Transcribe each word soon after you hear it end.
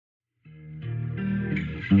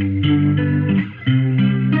Welcome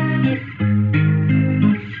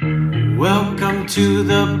to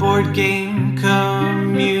the Board Game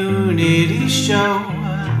Community Show.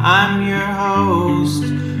 I'm your host,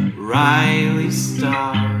 Riley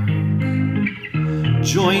Stark.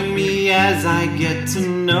 Join me as I get to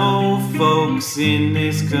know folks in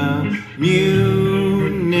this community.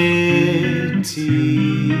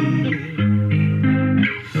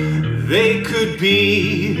 They could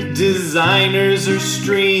be designers or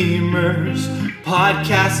streamers,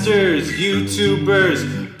 podcasters,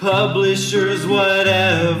 YouTubers, publishers,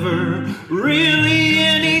 whatever. Really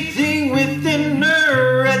anything with an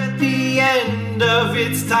 "er" at the end of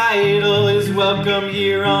its title is welcome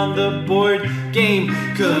here on the Board Game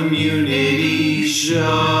Community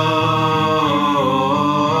Show.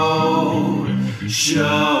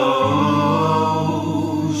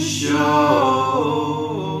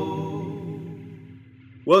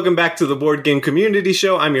 Welcome back to the Board Game Community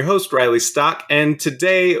Show. I'm your host, Riley Stock, and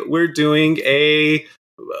today we're doing a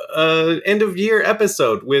end of year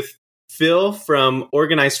episode with Phil from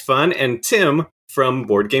Organized Fun and Tim from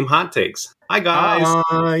Board Game Hot Takes. Hi guys.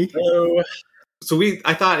 Hi. Hello. So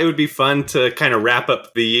I thought it would be fun to kind of wrap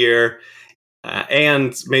up the year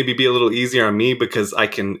and maybe be a little easier on me because I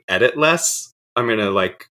can edit less. I'm going to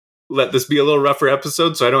let this be a little rougher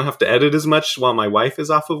episode so I don't have to edit as much while my wife is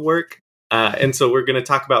off of work. And so we're going to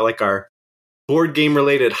talk about our board game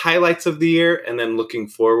related highlights of the year and then looking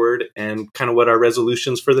forward and kind of what our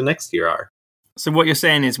resolutions for the next year are. So what you're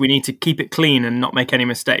saying is we need to keep it clean and not make any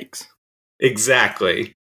mistakes.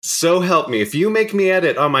 Exactly. So help me. If you make me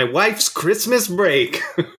edit on my wife's Christmas break.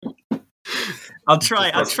 I'll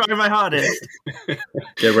try my hardest.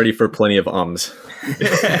 Get ready for plenty of ums.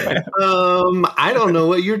 I don't know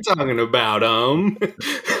what you're talking about.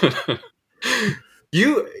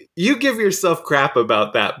 You give yourself crap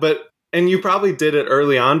about that, and you probably did it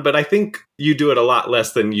early on, but I think you do it a lot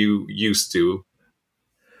less than you used to,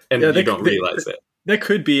 and you don't realize it. That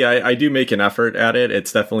could be. I do make an effort at it.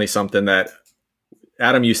 It's definitely something that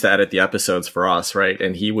Adam used to edit the episodes for us, right?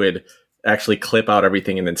 And he would actually clip out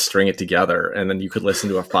everything and then string it together. And then you could listen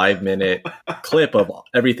to a 5-minute clip of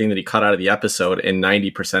everything that he cut out of the episode. And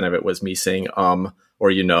 90% of it was me saying, or,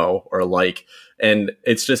 or like, and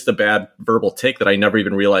it's just a bad verbal tick that I never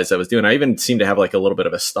even realized I was doing. I even seem to have a little bit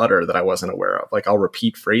of a stutter that I wasn't aware of. I'll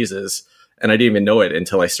repeat phrases and I didn't even know it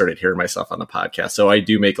until I started hearing myself on the podcast. So I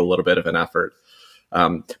do make a little bit of an effort.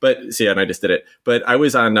 But see, and I just did it. But I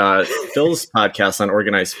was on Phil's podcast on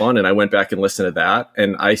Organized Fun, and I went back and listened to that,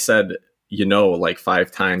 and I said,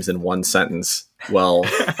 5 times in one sentence while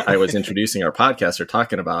I was introducing our podcast or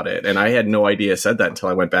talking about it. And I had no idea I said that until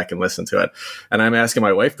I went back and listened to it. And I'm asking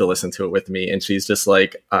my wife to listen to it with me, and she's just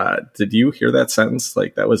like, did you hear that sentence?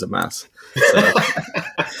 That was a mess. So.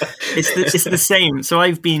 It's the same. So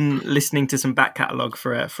I've been listening to some back catalogue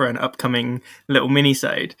for an upcoming little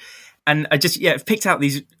mini-sode. And I just, picked out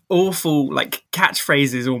these awful,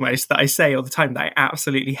 catchphrases almost that I say all the time that I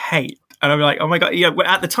absolutely hate. And I'm like, oh my God,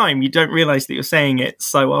 at the time, you don't realize that you're saying it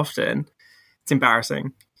so often. It's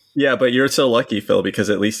embarrassing. Yeah, but you're so lucky, Phil,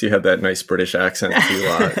 because at least you have that nice British accent to,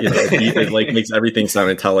 it makes everything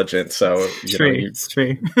sound intelligent. So, it's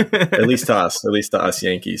true. at least to us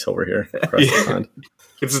Yankees over here across the pond.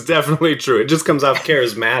 It's definitely true. It just comes off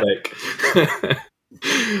charismatic.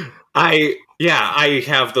 I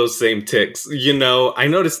have those same tics. I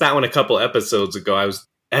noticed that one a couple episodes ago. I was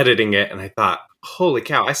editing it and I thought, holy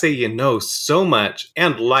cow, I say so much,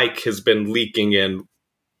 and has been leaking in,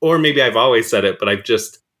 or maybe I've always said it, but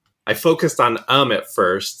I focused on at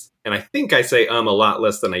first, and I think I say a lot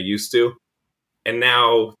less than I used to. And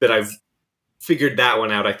now that I've figured that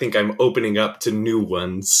one out, I think I'm opening up to new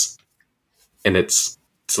ones. And it's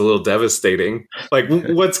a little devastating. What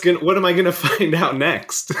am I gonna find out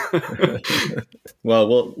next?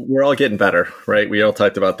 Well, we're all getting better, right? We all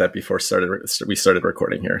talked about that before we started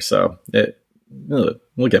recording here, so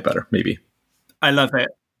we'll get better, maybe. I love it.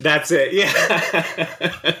 That's it. Yeah.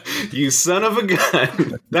 You son of a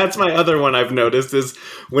gun. That's my other one I've noticed is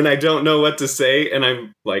when I don't know what to say and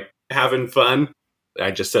I'm having fun.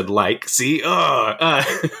 I just said see,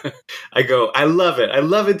 I go, I love it. I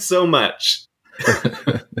love it so much.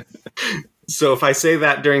 So if I say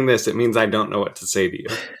that during this, it means I don't know what to say to you.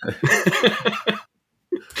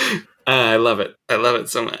 I love it. I love it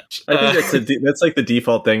so much. I think that's the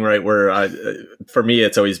default thing, right? Where for me,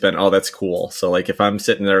 it's always been, that's cool. So if I'm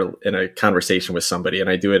sitting there in a conversation with somebody, and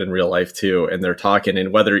I do it in real life too, and they're talking,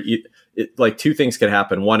 and whether two things could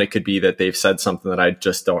happen. One, it could be that they've said something that I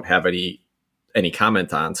just don't have any any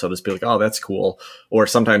comment on. So I'll just be like, oh, that's cool. Or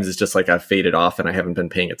sometimes it's just like I've faded off and I haven't been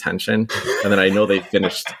paying attention. And then I know they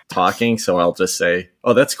finished talking. So I'll just say,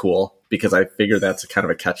 oh, that's cool, because I figure that's kind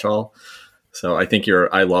of a catch-all. So I think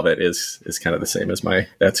I love it is kind of the same as my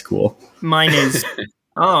that's cool. Mine is,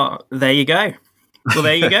 oh, there you go. Well,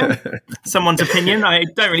 there you go. Someone's opinion I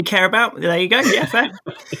don't really care about. There you go. Yeah, fair.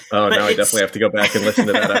 Oh, no, I definitely have to go back and listen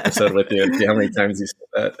to that episode with you and see how many times you said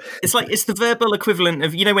that. It's the verbal equivalent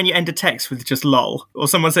of, when you end a text with just lol, or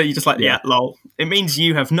someone said you just like, yeah, lol. It means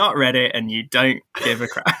you have not read it and you don't give a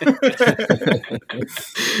crap.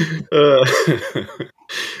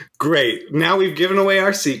 Great. Now we've given away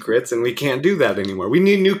our secrets and we can't do that anymore. We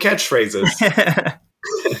need new catchphrases.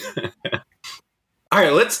 All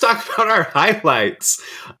right, let's talk about our highlights.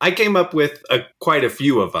 I came up with quite a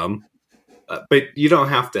few of them, but you don't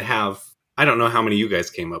have to have. I don't know how many you guys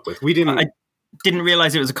came up with. I didn't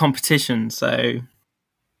realize it was a competition, so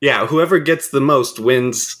yeah, whoever gets the most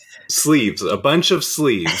wins sleeves, a bunch of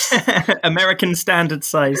sleeves, American standard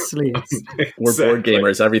size sleeves. We're board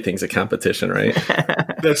gamers. Everything's a competition, right?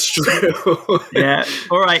 That's true. Yeah.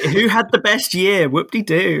 All right. Who had the best year?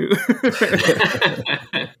 Whoop-de-doo.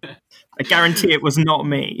 I guarantee it was not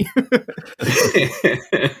me.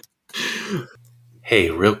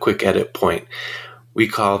 Hey, real quick edit point. We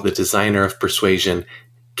call the designer of Persuasion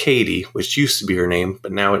Katie, which used to be her name,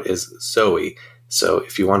 but now it is Zoe. So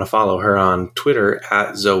if you want to follow her on Twitter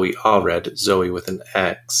at Zoe Allred, Zoe with an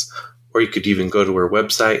X, or you could even go to her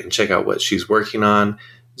website and check out what she's working on,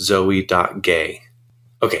 zoe.gay.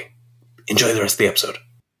 Okay, enjoy the rest of the episode.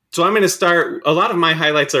 So I'm going to start. A lot of my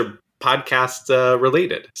highlights are podcast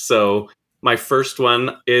related. So my first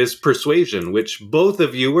one is Persuasion, which both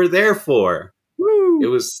of you were there for. Woo! It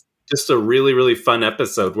was just a really, really fun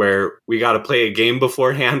episode where we got to play a game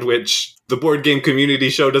beforehand, which the board game community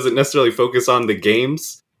show doesn't necessarily focus on the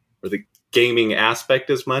games or the gaming aspect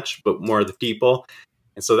as much, but more the people.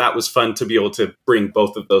 And so that was fun to be able to bring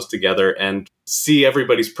both of those together and see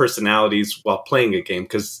everybody's personalities while playing a game,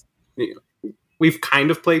 because we've kind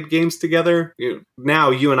of played games together. Now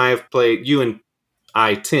you and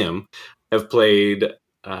I, Tim, have played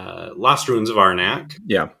Lost Ruins of Arnak.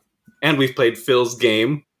 Yeah. And we've played Phil's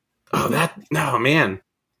game. Man.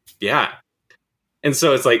 Yeah. And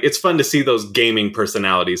so it's fun to see those gaming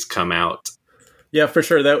personalities come out. Yeah, for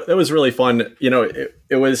sure. That was really fun.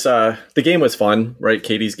 It was, the game was fun, right?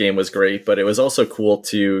 Katie's game was great, but it was also cool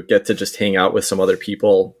to get to just hang out with some other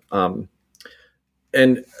people. And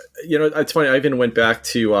it's funny. I even went back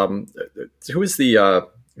to who's the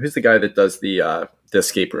guy that does the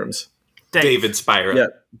escape rooms? David Spira. Yeah,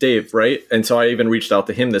 Dave, right? And so I even reached out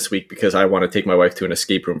to him this week because I want to take my wife to an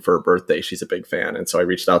escape room for her birthday. She's a big fan, and so I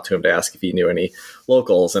reached out to him to ask if he knew any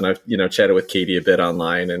locals. And I've chatted with Katie a bit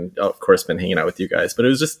online, and of course been hanging out with you guys. But it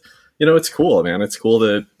was just it's cool, man. It's cool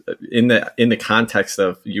to in the context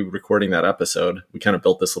of you recording that episode, we kind of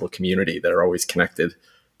built this little community that are always connected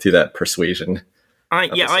to that Persuasion.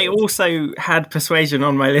 I also had Persuasion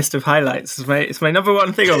on my list of highlights. It's my number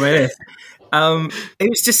one thing on my list. It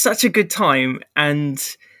was just such a good time, and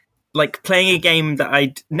playing a game that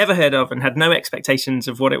I'd never heard of and had no expectations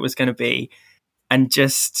of what it was going to be, and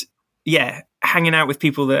just hanging out with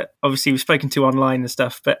people that obviously we've spoken to online and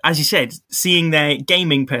stuff. But as you said, seeing their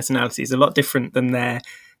gaming personalities is a lot different than their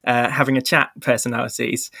having a chat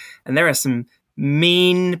personalities, and there are some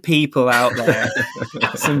mean people out there,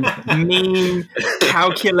 some mean,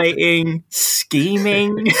 calculating,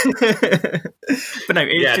 scheming. But no,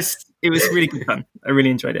 it was really good fun. I really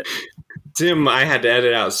enjoyed it. Tim, I had to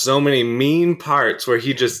edit out so many mean parts where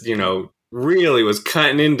he just, really was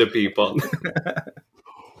cutting into people.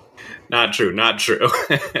 Not true.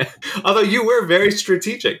 Although you were very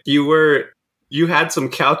strategic. You had some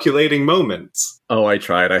calculating moments. Oh, I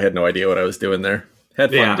tried. I had no idea what I was doing there.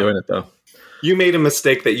 Had fun doing it, though. You made a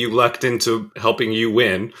mistake that you lucked into helping you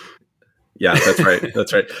win. Yeah, that's right.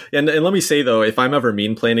 That's right. And let me say, though, if I'm ever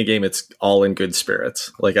mean playing a game, it's all in good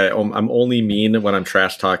spirits. I'm only mean when I'm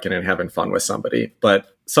trash talking and having fun with somebody. But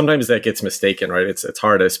sometimes that gets mistaken, right? It's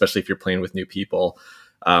hard, especially if you're playing with new people,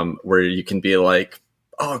 where you can be like,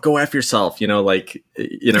 oh, go F yourself. You're just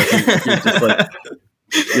like...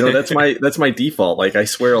 that's my default. I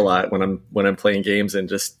swear a lot when I'm playing games and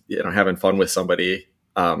just having fun with somebody.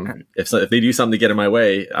 If they do something to get in my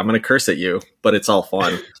way, I'm going to curse at you, but it's all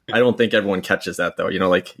fun. I don't think everyone catches that, though. You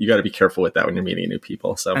got to be careful with that when you're meeting new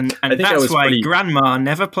people. So and I think that's why Grandma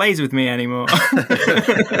never plays with me anymore. I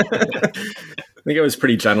think I was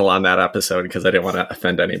pretty gentle on that episode because I didn't want to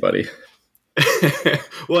offend anybody.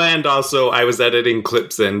 Well, and also I was editing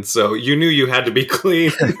clips in, so you knew you had to be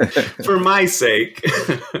clean for my sake.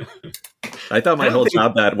 I thought my don't whole think-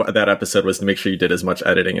 job that episode was to make sure you did as much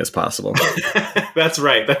editing as possible. That's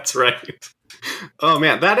right. Oh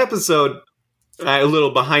man, that episode, a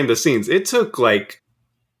little behind the scenes, it took like,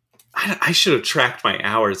 I should have tracked my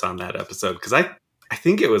hours on that episode, because I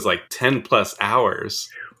think it was like 10 plus hours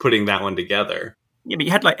putting that one together. Yeah, but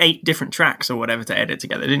you had like 8 different tracks or whatever to edit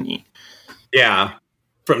together, didn't you? Yeah,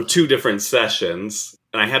 from 2 different sessions,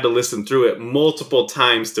 and I had to listen through it multiple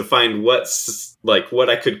times to find what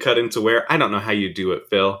I could cut into where. I don't know how you do it,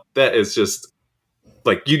 Phil. That is just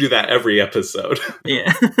like, you do that every episode.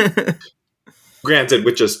 Yeah. Granted,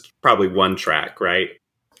 with just probably 1 track, right?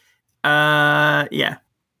 Yeah.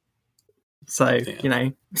 So,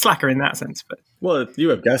 slacker in that sense, but Well, you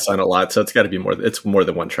have guests on a lot, so it's got to be more. It's more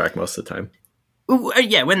than 1 track most of the time. Ooh,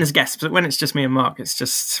 yeah, when there's guests, but when it's just me and Mark, it's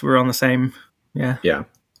just we're on the same. Yeah,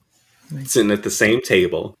 Sitting at the same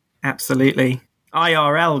table. absolutely.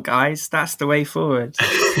 IRL, guys, that's the way forward.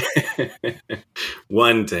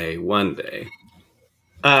 One day.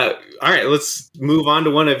 All right, let's move on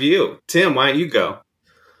to one of you. Tim, why don't you go?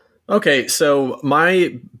 Okay, so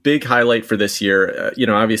my big highlight for this year,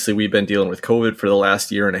 obviously we've been dealing with COVID for the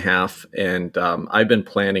last year and a half, and I've been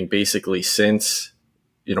planning basically since,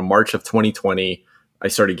 March of 2020. I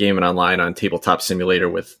started gaming online on Tabletop Simulator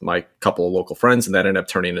with my couple of local friends, and that ended up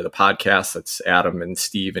turning into the podcast. That's Adam and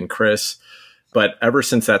Steve and Chris. But ever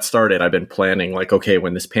since that started, I've been planning like, okay,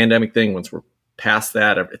 when this pandemic thing, once we're past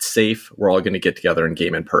that, it's safe, we're all going to get together and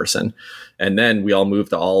game in person. And then we all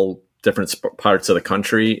moved to all different parts of the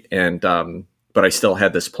country. And, but I still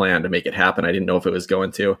had this plan to make it happen. I didn't know if it was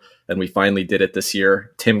going to, and we finally did it this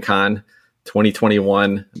year. TimCon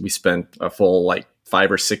 2021. We spent a full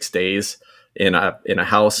 5 or 6 days in a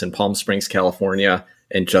house in Palm Springs, California,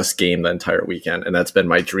 and just gamed the entire weekend. And that's been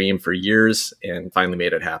my dream for years, and finally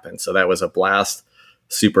made it happen. So that was a blast,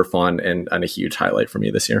 super fun, and a huge highlight for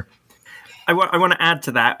me this year. I want to add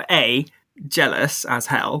to that, A, jealous as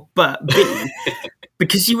hell, but B,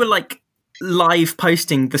 because you were live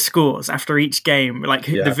posting the scores after each game,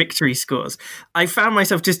 the victory scores. I found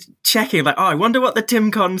myself just checking, I wonder what the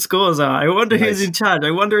TimCon scores are. I wonder who's in charge.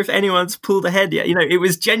 I wonder if anyone's pulled ahead yet. It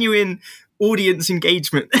was genuine audience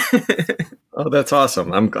engagement. Oh, that's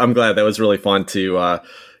awesome. I'm glad. That was really fun to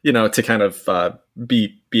to kind of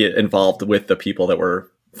be involved with the people that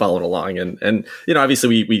were following along, and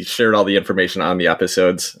obviously we shared all the information on the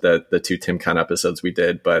episodes, the 2 TimCon episodes we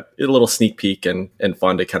did, but a little sneak peek and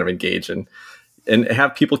fun to kind of engage and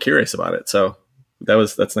have people curious about it. So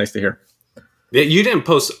that's nice to hear. Yeah, you didn't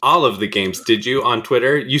post all of the games, did you, on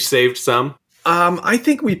Twitter? You saved some? I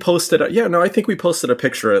think we posted. I think we posted a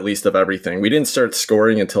picture at least of everything. We didn't start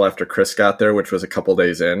scoring until after Chris got there, which was a couple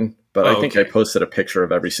days in. But I think I posted a picture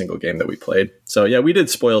of every single game that we played. So yeah, we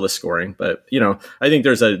did spoil the scoring. But I think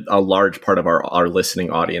there's a large part of our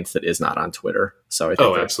listening audience that is not on Twitter. So I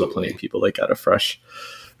think there's still plenty of people that got a fresh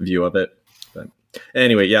view of it. But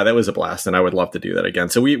anyway, yeah, that was a blast, and I would love to do that again.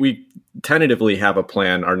 So we tentatively have a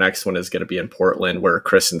plan. Our next one is going to be in Portland, where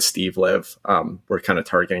Chris and Steve live. We're kind of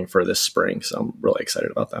targeting for this spring, so I'm really excited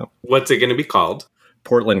about that. What's it going to be called?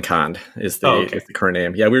 Portland Con is the current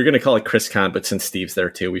name. Yeah, we were going to call it Chris Con, but since Steve's there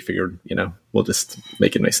too, we figured, we'll just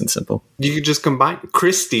make it nice and simple. You could just combine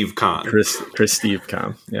Chris Steve Con. Chris Steve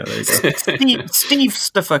Con. Yeah, there you go. Steve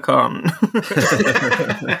Stuffer Con.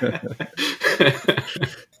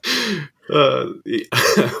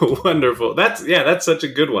 Wonderful. That's such a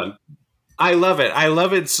good one. I love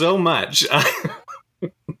it so much.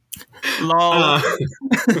 Lol.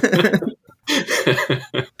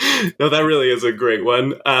 No, that really is a great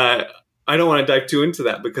one. I don't want to dive too into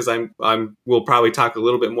that because we'll probably talk a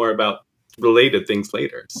little bit more about related things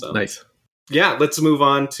later. So nice. Yeah, let's move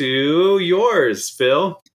on to yours,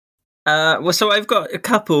 Phil. So I've got a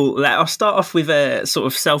couple. I'll start off with a sort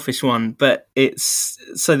of selfish one, but it's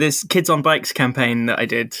this Kids on Bikes campaign that I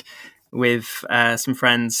did with some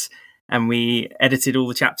friends, and we edited all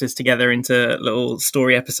the chapters together into little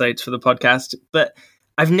story episodes for the podcast. But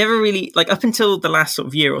I've never really, up until the last sort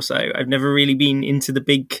of year or so, I've never really been into the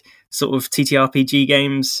big sort of TTRPG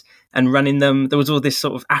games and running them. There was all this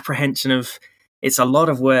sort of apprehension of, it's a lot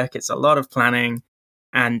of work, it's a lot of planning,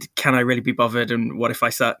 and can I really be bothered, and what if I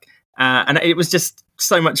suck? And it was just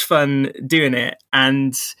so much fun doing it,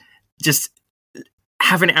 and just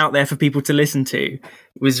having it out there for people to listen to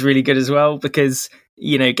was really good as well, because,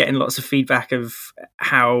 getting lots of feedback of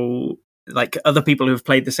how other people who have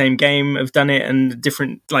played the same game have done it, and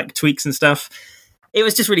different tweaks and stuff. It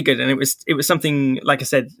was just really good, and it was something, like I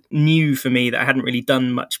said, new for me that I hadn't really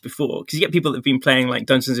done much before, because you get people that have been playing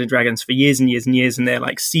Dungeons and Dragons for years and years and years, and they're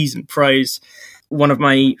seasoned pros. One of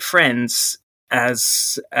my friends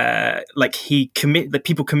as like that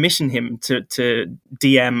people commission him to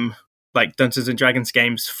DM like Dungeons and Dragons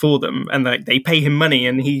games for them, and like they pay him money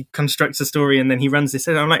and he constructs a story and then he runs this.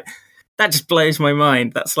 And I'm like, that just blows my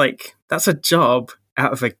mind. That's a job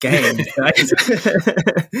out of a game.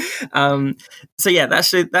 So yeah,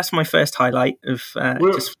 that's my first highlight of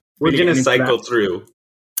we're gonna cycle through.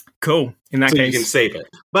 Cool. In that so case, you can save it.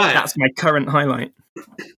 But that's my current highlight.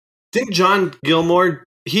 Didn't John Gilmore?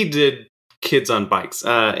 He did Kids on Bikes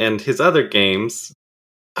and his other games.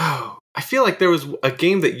 Oh, I feel like there was a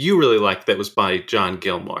game that you really liked that was by John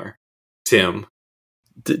Gilmore. Tim,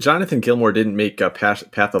 Jonathan Gilmore didn't make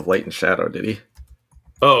Path of Light and Shadow, did he?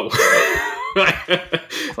 Oh,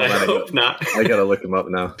 I hope not. I gotta look him up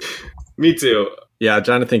now. Me too. Yeah,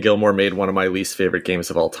 Jonathan Gilmore made one of my least favorite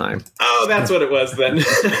games of all time. Oh, that's what it was then.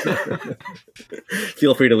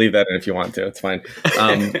 Feel free to leave that in if you want to. It's fine.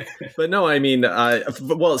 But no, I mean,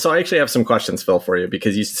 so I actually have some questions, Phil, for you,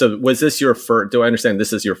 because so was this your first, do I understand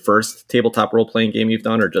this is your first tabletop role-playing game you've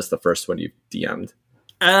done, or just the first one you've DM'd?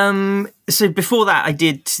 So before that, I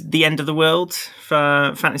did The End of the World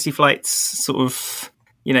for Fantasy Flight's sort of,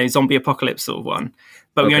 zombie apocalypse sort of one.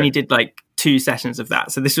 But we only did like 2 sessions of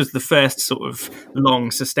that. So this was the first sort of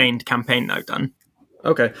long sustained campaign that I've done.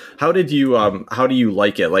 Okay. How do you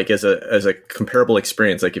like it? Like as a comparable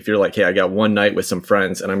experience, like if you're like, hey, I got one night with some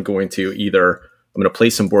friends and I'm going to play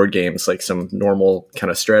some board games, like some normal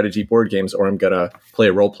kind of strategy board games, or I'm going to play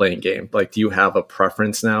a role-playing game. Like, do you have a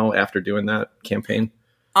preference now after doing that campaign?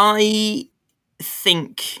 I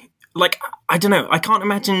think, like, I don't know. I can't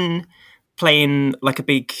imagine playing like a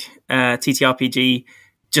big TTRPG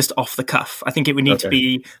just off the cuff. I think it would need to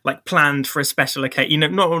be like planned for a special occasion,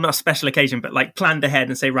 not a special occasion, but like planned ahead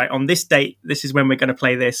and say, right, on this date, this is when we're going to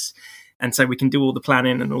play this. And so we can do all the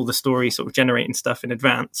planning and all the story sort of generating stuff in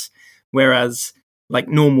advance. Whereas like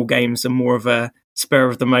normal games are more of a spur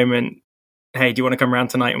of the moment. Hey, do you want to come around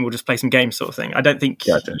tonight and we'll just play some games sort of thing? I don't think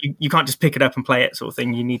you can't just pick it up and play it sort of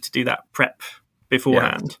thing. You need to do that prep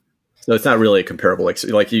beforehand. Yeah. So it's not really a comparable,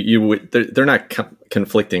 like you would, they're not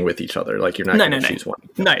conflicting with each other. Like you're not going to choose one.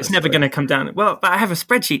 No, it's never going to come down. Well, but I have a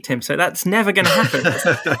spreadsheet, Tim, so that's never going to happen.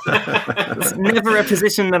 It's never a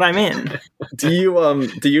position that I'm in. Do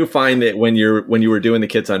you find that when you were doing the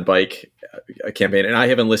Kids on Bike campaign, and I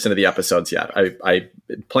haven't listened to the episodes yet, I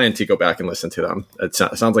plan to go back and listen to them. It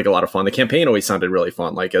sounds like a lot of fun. The campaign always sounded really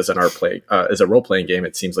fun. Like as a role playing game,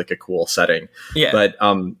 it seems like a cool setting. Yeah. But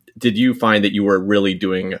did you find that you were really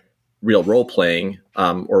doing real role playing,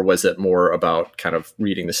 or was it more about kind of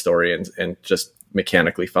reading the story and just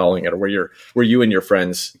mechanically following it, or were you and your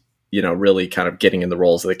friends, really kind of getting in the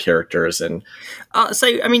roles of the characters? And so,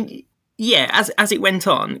 I mean, yeah, as it went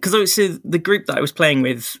on, because obviously the group that I was playing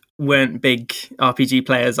with weren't big RPG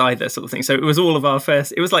players either, sort of thing. So it was all of our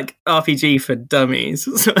first. It was like RPG for dummies,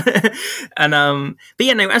 and but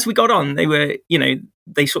yeah, no. As we got on, they were,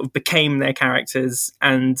 they sort of became their characters,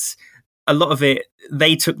 and a lot of it,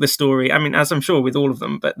 they took the story, I mean, as I'm sure with all of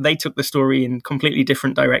them, but they took the story in completely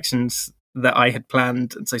different directions that I had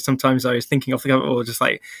planned. And so sometimes I was thinking off the cuff, or just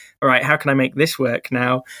like, all right, how can I make this work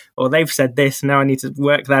now? Or they've said this, now I need to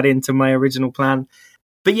work that into my original plan.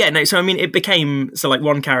 But yeah, no, so I mean, it became, so like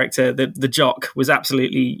one character, the jock was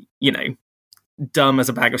absolutely, dumb as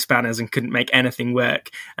a bag of spanners and couldn't make anything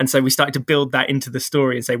work. And so we started to build that into the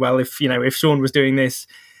story and say, well, if Sean was doing this,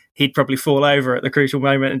 he'd probably fall over at the crucial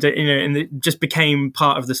moment, and it just became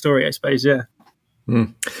part of the story, I suppose. Yeah.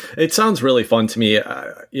 It sounds really fun to me.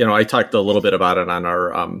 I talked a little bit about it on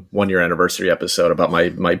our 1-year anniversary episode about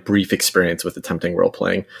my brief experience with attempting role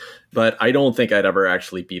playing, but I don't think I'd ever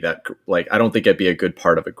actually be that, like, I don't think I'd be a good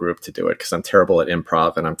part of a group to do it, because I'm terrible at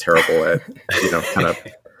improv and I'm terrible at, kind of.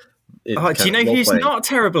 Do you know who's not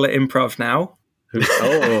terrible at improv now?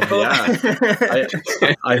 Yeah.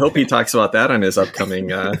 I hope he talks about that on his upcoming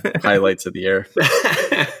highlights of the year.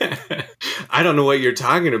 I don't know what you're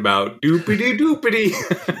talking about. Doopity doopity.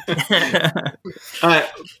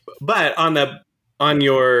 But on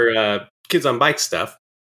your Kids on Bike stuff,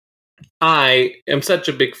 I am such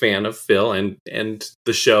a big fan of Phil and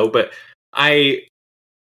the show, but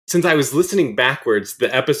since I was listening backwards,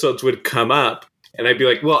 the episodes would come up and I'd be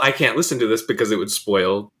like, well, I can't listen to this because it would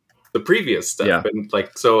spoil the previous stuff. Yeah. And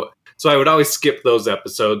like, so I would always skip those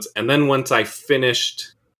episodes. And then once I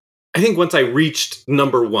reached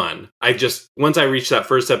number 1, once I reached that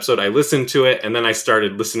first episode, I listened to it, and then I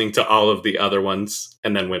started listening to all of the other ones,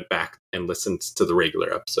 and then went back and listened to the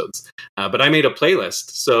regular episodes. But I made a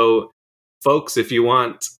playlist. So folks, if you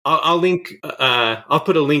want, I'll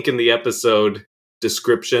put a link in the episode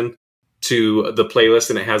description to the playlist,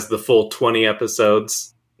 and it has the full 20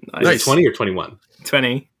 episodes. Nice. Is it 20 or 21?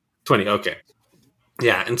 20. 20, okay.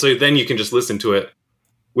 Yeah, and so then you can just listen to it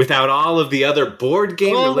without all of the other board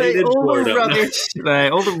game related boredom. All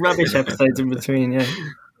the rubbish episodes in between, yeah.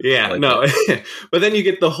 Yeah, like no. But then you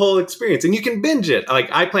get the whole experience and you can binge it. Like,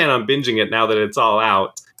 I plan on binging it now that it's all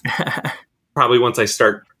out. Probably once I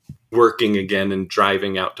start working again and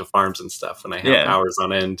driving out to farms and stuff, and I have hours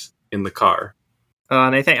on end in the car.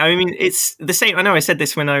 And I mean, it's the same. I know I said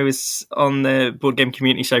this when I was on the Board Game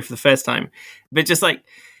Community Show for the first time, but just like,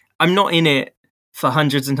 I'm not in it for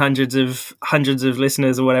hundreds and hundreds of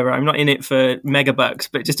listeners or whatever. I'm not in it for megabucks,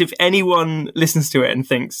 but just if anyone listens to it and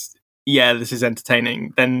thinks, yeah, this is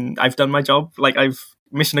entertaining, then I've done my job. Like, I've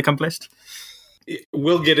mission accomplished.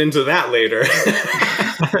 We'll get into that later.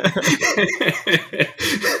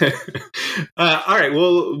 All right,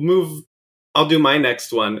 we'll move. I'll do my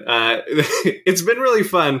next one. It's been really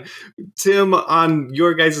fun. Tim, on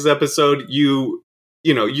your guys' episode, you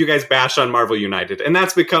guys bash on Marvel United, and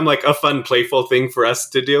that's become like a fun, playful thing for us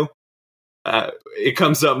to do. It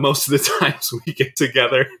comes up most of the times we get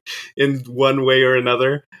together in one way or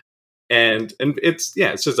another. And it's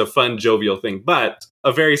just a fun, jovial thing. But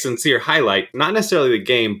a very sincere highlight, not necessarily the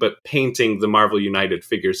game, but painting the Marvel United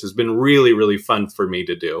figures has been really, really fun for me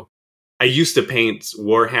to do. I used to paint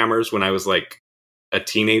Warhammers when I was like a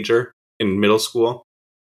teenager in middle school.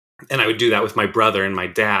 And I would do that with my brother and my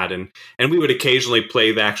dad. And we would occasionally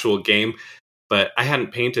play the actual game. But I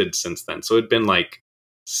hadn't painted since then. So it'd been like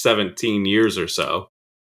 17 years or so.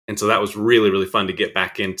 And so that was really, really fun to get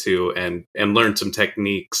back into and learn some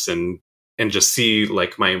techniques and just see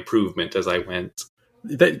like my improvement as I went.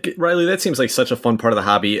 Riley, that seems like such a fun part of the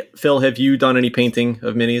hobby. Phil, have you done any painting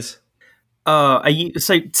of minis?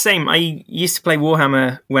 Same. I used to play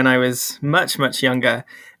Warhammer when I was much, much younger,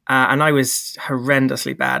 and I was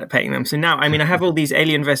horrendously bad at painting them. So now, I mean, I have all these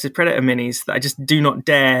Alien versus Predator minis that I just do not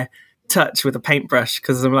dare touch with a paintbrush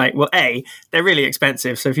because I'm like, well, A, they're really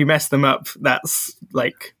expensive, so if you mess them up, that's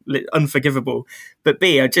like unforgivable. But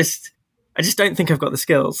B, I just don't think I've got the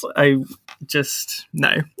skills.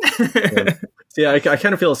 No. Yeah, I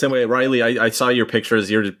kind of feel the same way. Riley, I saw your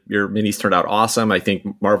pictures. Your minis turned out awesome. I think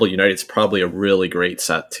Marvel United's probably a really great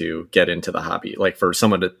set to get into the hobby, like for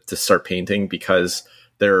someone to start painting, because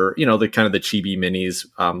they're, the kind of the chibi minis.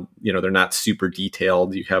 They're not super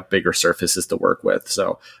detailed. You have bigger surfaces to work with.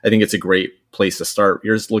 So I think it's a great place to start.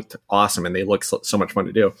 Yours looked awesome and they look so much fun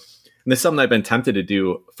to do. And this is something I've been tempted to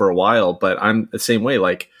do for a while, but I'm the same way.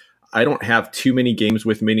 Like, I don't have too many games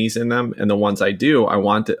with minis in them. And the ones I do, I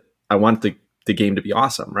want the game to be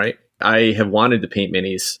awesome, right? I have wanted to paint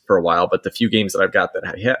minis for a while, but the few games that I've got that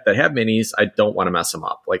have minis, I don't want to mess them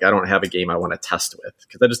up. Like, I don't have a game I want to test with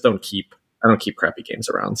because I just don't keep crappy games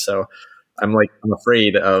around. So I'm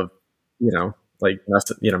afraid of,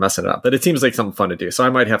 messing it up. But it seems like something fun to do. So I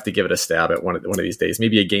might have to give it a stab at one of these days.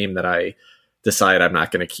 Maybe a game that I decide I'm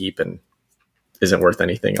not going to keep and isn't worth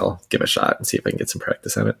anything. I'll give a shot and see if I can get some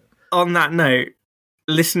practice on it. On that note,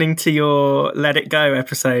 listening to your Let It Go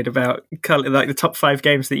episode about like the top 5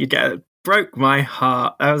 games that you get broke my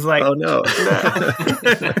heart. I was like, oh no.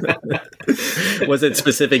 Was it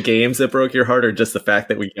specific games that broke your heart, or just the fact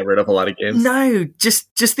that we get rid of a lot of games? No,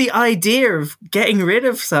 just the idea of getting rid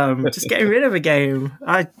of some, just getting rid of a game.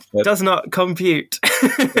 Does not compute.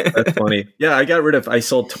 That's funny. Yeah, I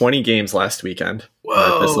sold 20 games last weekend.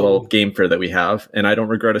 This little game fair that we have, and I don't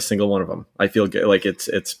regret a single one of them. I feel good. Like it's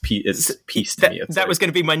peace to me. That was going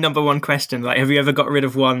to be my number one question. Like, have you ever got rid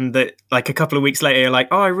of one that, like, a couple of weeks later, you're like,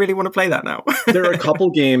 oh, I really want to play that now? There are a couple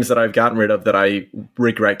games that I've gotten rid of that I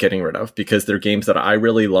regret getting rid of because they're games that I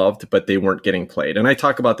really loved, but they weren't getting played. And I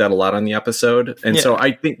talk about that a lot on the episode. And so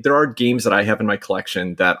I think there are games that I have in my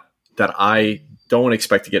collection that I don't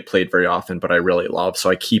expect to get played very often, but I really love. So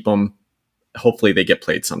I keep them. Hopefully they get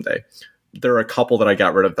played someday. There are a couple that I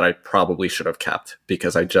got rid of that I probably should have kept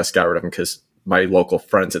because I just got rid of them because my local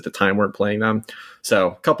friends at the time weren't playing them.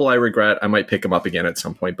 So a couple I regret. I might pick them up again at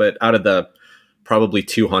some point. But out of the probably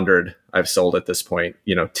 200 I've sold at this point,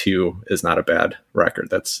 2 is not a bad record.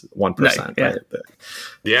 That's 1%. Yeah. Right?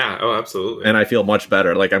 Yeah. Oh, absolutely. And I feel much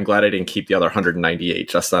better. Like, I'm glad I didn't keep the other 198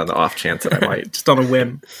 just on the off chance that I might just on a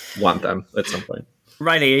whim want them at some point.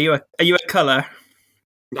 Riley, are you a color?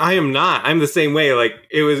 I am not. I'm the same way. Like,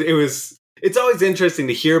 it's always interesting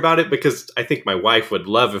to hear about it because I think my wife would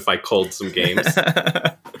love if I culled some games.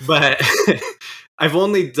 But I've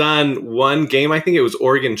only done one game. I think it was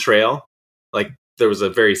Oregon Trail. Like, there was a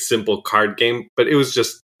very simple card game, but it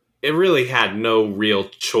really had no real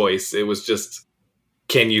choice. It was just,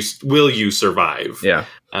 will you survive? Yeah.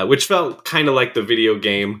 Which felt kind of like the video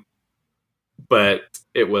game, but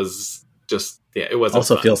it was just, it wasn't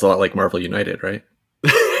also fun. Feels a lot like Marvel United, right?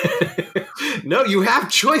 No, you have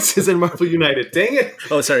choices in Marvel United. Dang it.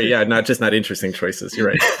 Oh, sorry. Yeah, not interesting choices. You're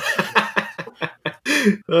right.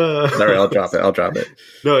 Sorry, I'll drop it.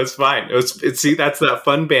 No, it's fine. See, that's that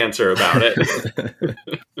fun banter about it.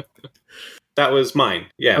 That was mine.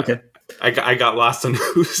 Yeah. Okay. I got lost on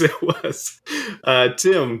whose it was.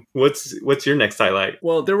 Tim, what's your next highlight?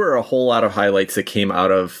 Well, there were a whole lot of highlights that came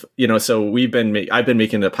out of, so I've been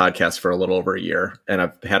making the podcast for a little over a year, and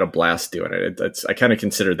I've had a blast doing it. I kind of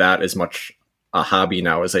consider that as much a hobby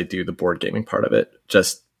now as I do the board gaming part of it.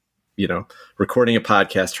 Just, recording a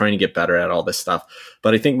podcast, trying to get better at all this stuff.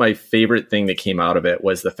 But I think my favorite thing that came out of it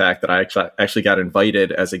was the fact that I actually got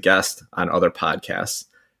invited as a guest on other podcasts.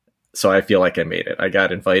 So I feel like I made it. I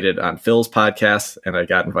got invited on Phil's podcast and I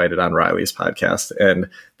got invited on Riley's podcast. And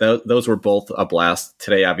those were both a blast.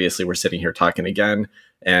 Today, obviously, we're sitting here talking again.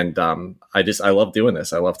 And I love doing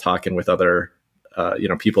this. I love talking with other,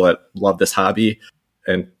 people that love this hobby.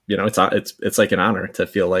 And, it's like an honor to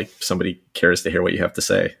feel like somebody cares to hear what you have to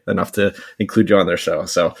say enough to include you on their show.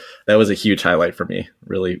 So that was a huge highlight for me.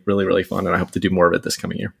 Really, really, really fun. And I hope to do more of it this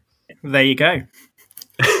coming year. There you go.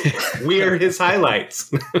 We are his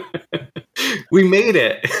highlights. We made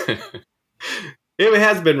it. It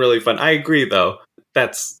has been really fun. I agree, though.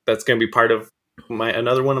 That's going to be part of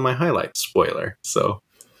another one of my highlights. Spoiler. So,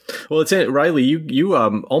 well, it's Riley. You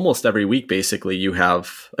almost every week basically you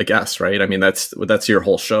have a guest, right? I mean, that's your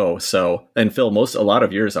whole show. So, and Phil, a lot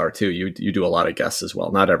of yours are too. You do a lot of guests as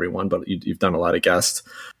well. Not everyone, but you've done a lot of guests.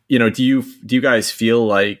 Do you guys feel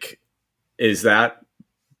like, is that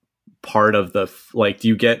part of the, like, do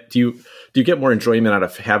you get more enjoyment out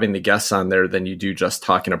of having the guests on there than you do just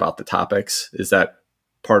talking about the topics? Is that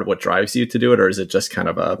part of what drives you to do it, or is it just kind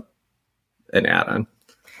of an add-on?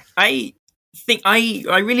 I think I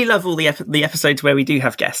really love all the episodes where we do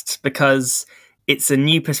have guests, because it's a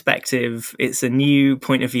new perspective, it's a new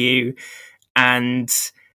point of view, and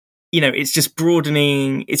it's just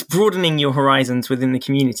broadening your horizons within the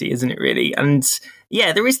community, isn't it, really? And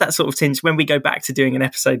yeah, there is that sort of tinge when we go back to doing an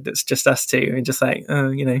episode that's just us two and just like, but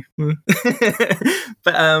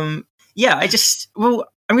yeah,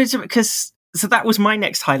 I'm going to, because so that was my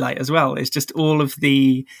next highlight as well. It's just all of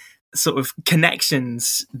the sort of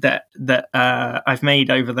connections that I've made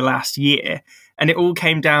over the last year. And it all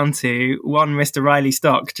came down to one Mr. Riley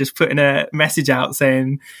Stock just putting a message out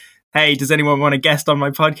saying, hey, does anyone want to guest on my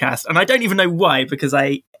podcast? And I don't even know why, because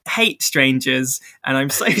I hate strangers and I'm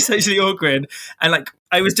so socially awkward. And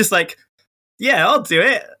I was just like, yeah, I'll do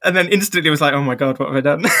it. And then instantly was like, oh my God, what have I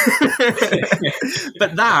done?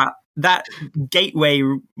 But that gateway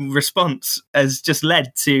response has just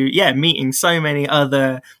led to, meeting so many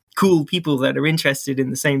other cool people that are interested in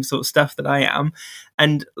the same sort of stuff that I am.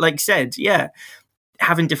 And like said,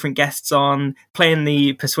 having different guests on, playing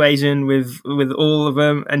the persuasion with all of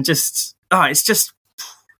them, and just it's just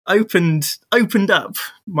opened up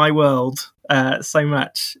my world so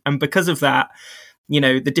much. And because of that,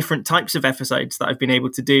 the different types of episodes that I've been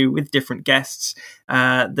able to do with different guests,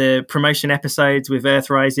 the promotion episodes with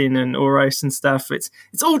Earthrising and Oros and stuff, it's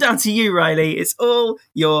all down to you, Riley. It's all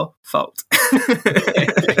your fault.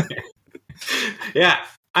 Yeah,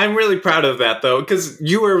 I'm really proud of that, though, because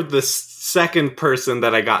you were the second person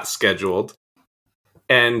that I got scheduled.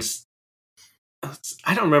 And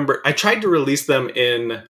I don't remember. I tried to release them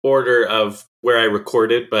in order of where I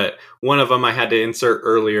recorded, but one of them I had to insert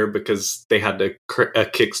earlier because they had a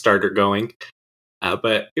Kickstarter going.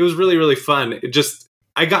 But it was really, really fun.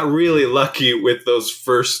 I got really lucky with those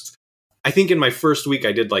first. I think in my first week,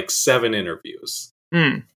 I did 7 interviews.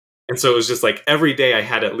 Mm. And so it was just every day I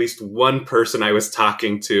had at least one person I was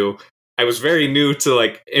talking to. I was very new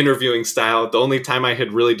to interviewing style. The only time I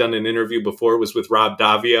had really done an interview before was with Rob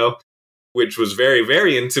Davio, which was very,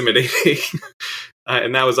 very intimidating.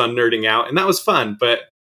 And that was on Nerding Out, and that was fun.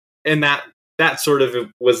 And that sort of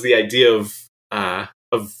was the idea of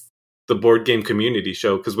the board game community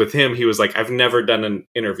show. Because with him, he was like, I've never done an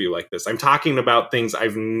interview like this. I'm talking about things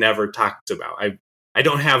I've never talked about. I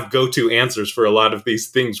don't have go-to answers for a lot of these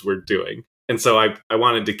things we're doing. And so I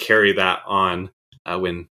wanted to carry that on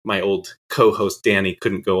when my old co-host Danny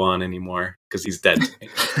couldn't go on anymore because he's dead.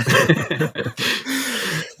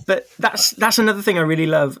 But that's another thing I really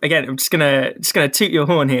love. Again, I'm just gonna toot your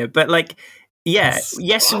horn here, but yes,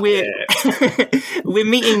 we're we're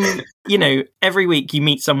meeting. Every week you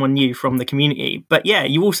meet someone new from the community, but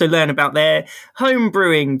you also learn about their home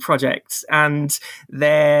brewing projects and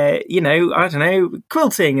their,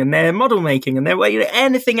 quilting and their model making and their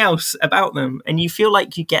anything else about them, and you feel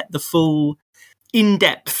like you get the full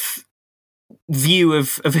in-depth view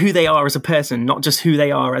of who they are as a person, not just who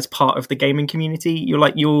they are as part of the gaming community.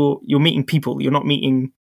 You're meeting people. You're not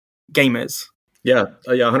meeting gamers. Yeah,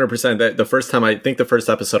 100%. The first time, I think the first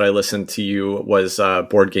episode I listened to you was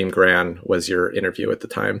Board Game Gran was your interview at the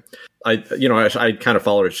time. I kind of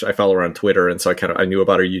I follow her on Twitter, and so I knew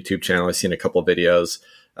about her YouTube channel. I've seen a couple of videos,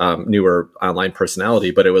 knew her online personality,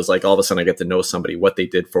 but it was like all of a sudden I get to know somebody, what they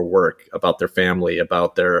did for work, about their family,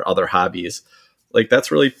 about their other hobbies. Like that's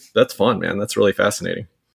fun, man. That's really fascinating.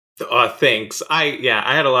 Thanks. I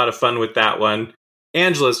had a lot of fun with that one.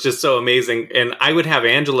 Angela's just so amazing, and I would have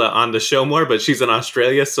Angela on the show more, but she's in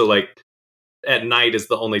Australia, so like at night is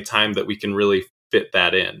the only time that we can really fit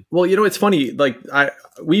that in. Well, it's funny. Like I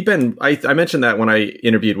mentioned that when I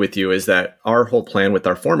interviewed with you, is that our whole plan with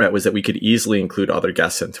our format was that we could easily include other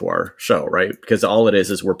guests into our show, right? Because all it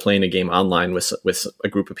is we're playing a game online with a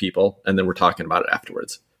group of people, and then we're talking about it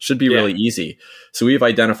afterwards. Should be really easy. So we've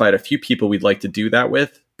identified a few people we'd like to do that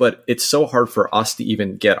with. But it's so hard for us to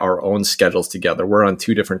even get our own schedules together. We're on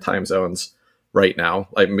 2 different time zones right now.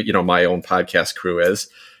 My own podcast crew is.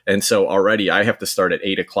 And so already I have to start at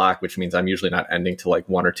 8:00, which means I'm usually not ending till like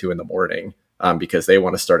 1 or 2 in the morning because they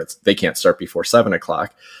want to start. They can't start before 7:00.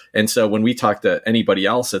 And so when we talk to anybody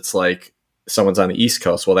else, it's like someone's on the East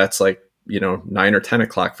Coast. Well, that's like, 9 or 10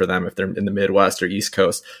 o'clock for them if they're in the Midwest or East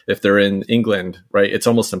Coast. If they're in England, right, it's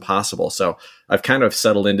almost impossible. So I've kind of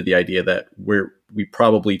settled into the idea that we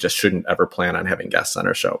probably just shouldn't ever plan on having guests on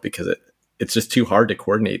our show because it's just too hard to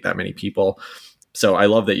coordinate that many people. So I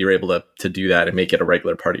love that you're able to do that and make it a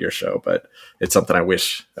regular part of your show. But it's something I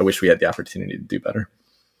wish we had the opportunity to do better.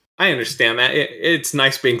 I understand that. It's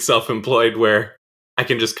nice being self-employed where I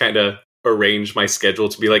can just kind of arrange my schedule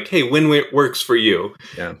to be like, hey, when it works for you.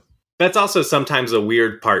 Yeah. That's also sometimes a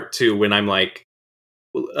weird part too, when I'm like,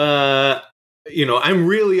 I'm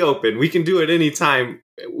really open. We can do it anytime,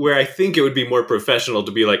 where I think it would be more professional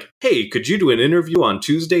to be like, hey, could you do an interview on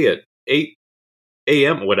Tuesday at 8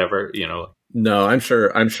 a.m. or whatever, No, I'm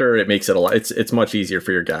sure it makes it a lot. It's much easier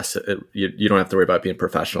for your guests. You don't have to worry about being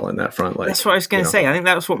professional in that front. Like, that's what I was going to say. I think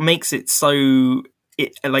that's what makes it so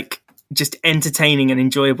just entertaining and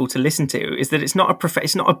enjoyable to listen to, is that it's not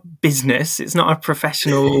it's not a business, it's not a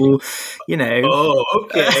professional, Oh,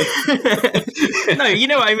 okay. No, you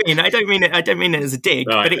know what I mean. I don't mean it as a dig,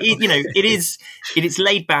 but it is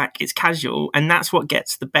laid back, it's casual, and that's what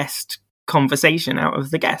gets the best conversation out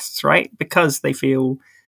of the guests, right? Because they feel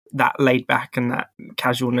that laid back and that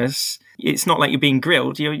casualness. It's not like you're being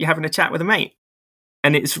grilled, you're having a chat with a mate.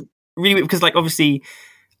 And it's really, because like obviously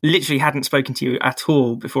literally hadn't spoken to you at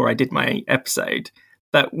all before I did my episode,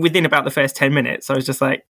 but within about the first 10 minutes I was just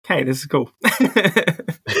like, hey, this is cool.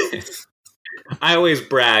 I always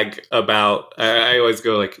brag about, I always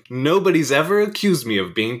go like, nobody's ever accused me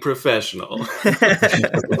of being professional.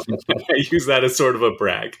 I use that as sort of a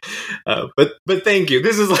brag. But thank you.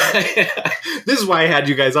 This is why I had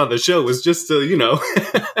you guys on the show, was just to,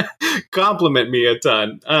 compliment me a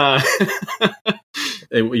ton.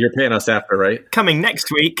 You're paying us after, right? Coming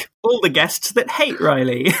next week, all the guests that hate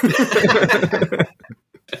Riley.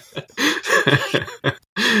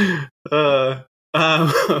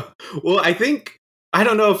 Well, I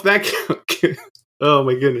don't know if that oh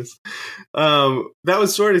my goodness. That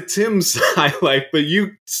was sort of Tim's highlight, but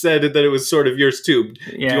you said that it was sort of yours too.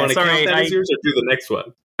 Yeah, do you want to count that as yours or do the next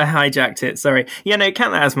one? I hijacked it. Sorry. Yeah, no,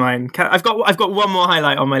 count that as mine. I've got one more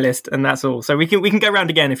highlight on my list, and that's all. So we can go around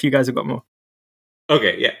again if you guys have got more.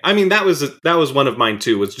 Okay, yeah. I mean, that was one of mine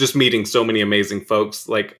too, was just meeting so many amazing folks.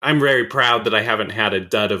 Like, I'm very proud that I haven't had a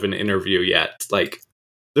dud of an interview yet. Like,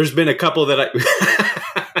 there's been a couple that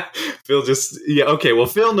Phil just, yeah, okay, well,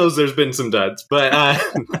 Phil knows there's been some duds, but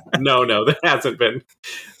no, there hasn't been.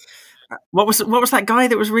 What was that guy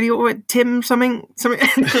that was really Tim something? There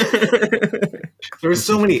were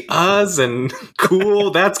so many and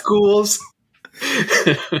cool, that's cools.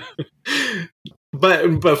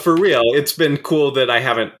 But for real, it's been cool that I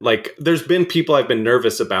haven't, like, there's been people I've been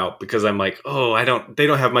nervous about because I'm like, oh, they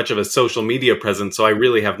don't have much of a social media presence, so I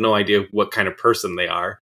really have no idea what kind of person they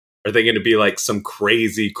are. Are they going to be like some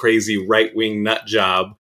crazy right-wing nut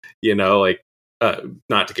job? Like,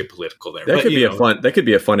 not to get political there. That could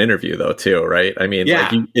be a fun interview though too, right? I mean, yeah.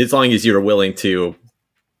 Like as long as you're willing to,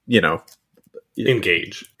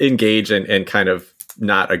 engage and kind of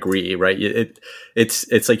not agree, right?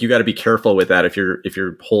 It's like you got to be careful with that. If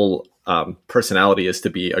your whole personality is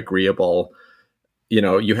to be agreeable,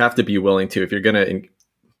 you have to be willing to, if you're gonna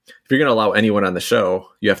allow anyone on the show,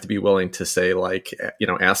 you have to be willing to say, like,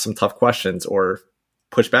 ask some tough questions or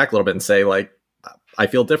push back a little bit and say, like, I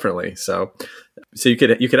feel differently. So you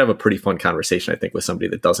could have a pretty fun conversation, I think, with somebody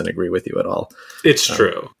that doesn't agree with you at all. It's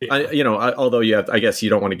true. Although I guess you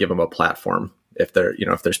don't want to give them a platform if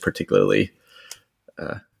there's particularly,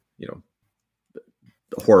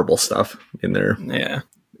 horrible stuff in their Yeah.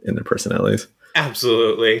 in their personalities.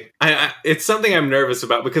 Absolutely. It's something I'm nervous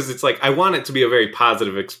about because it's like I want it to be a very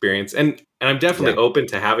positive experience, and I'm definitely open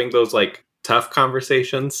to having those like tough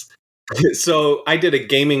conversations. So I did a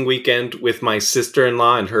gaming weekend with my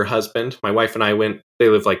sister-in-law and her husband. My wife and I went. They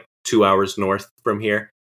live like 2 hours north from here,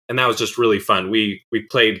 and that was just really fun. We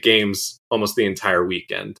played games almost the entire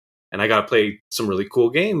weekend, and I got to play some really cool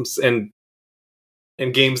games and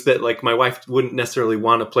games that like my wife wouldn't necessarily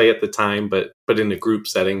want to play at the time, but in a group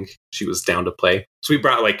setting, she was down to play. So we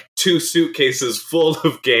brought like 2 suitcases full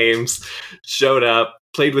of games, showed up,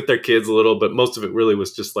 played with their kids a little, but most of it really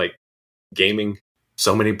was just like gaming.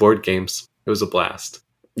 So many board games. It was a blast.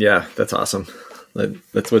 Yeah, that's awesome.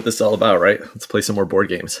 That's what this is all about, right? Let's play some more board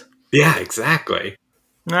games. Yeah, exactly.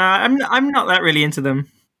 I'm not that really into them.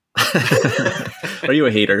 Are you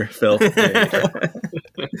a hater, Phil?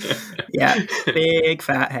 Yeah, big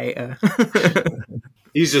fat hater.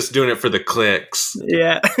 He's just doing it for the clicks.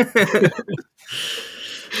 Yeah.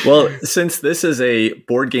 Well, since this is a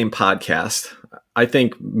board game podcast, I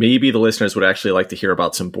think maybe the listeners would actually like to hear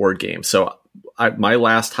about some board games. So my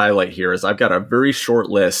last highlight here is I've got a very short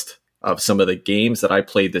list of some of the games that I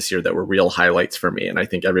played this year that were real highlights for me. And I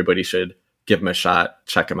think everybody should give them a shot,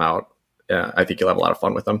 check them out. I think you'll have a lot of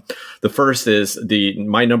fun with them. The first is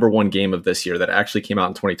my number one game of this year that actually came out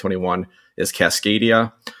in 2021 is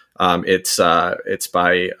Cascadia. It's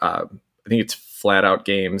by I think it's Flat Out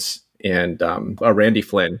Games, and Randy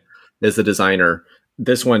Flynn is the designer.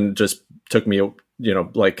 This one just took me,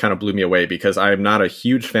 like kind of blew me away because I am not a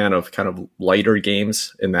huge fan of kind of lighter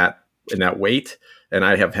games in that weight, and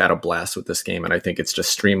I have had a blast with this game, and I think it's just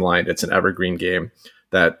streamlined. It's an evergreen game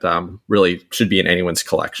that really should be in anyone's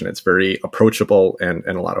collection. It's very approachable and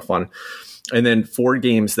a lot of fun. And then 4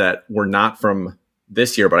 games that were not from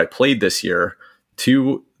this year, but I played this year.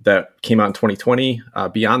 2 that came out in 2020,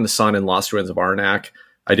 Beyond the Sun and Lost Ruins of Arnak.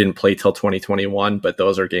 I didn't play till 2021, but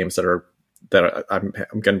those are games that I'm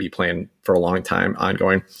going to be playing for a long time,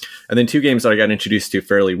 ongoing. And then 2 games that I got introduced to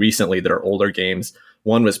fairly recently that are older games.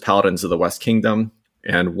 One was Paladins of the West Kingdom,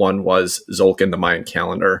 and one was Tzolk'in the Mayan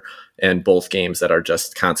Calendar, and both games that are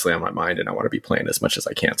just constantly on my mind and I want to be playing as much as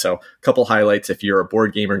I can. So a couple highlights. If you're a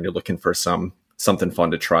board gamer and you're looking for something fun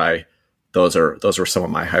to try, those were some of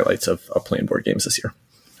my highlights of playing board games this year.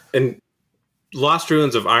 And Lost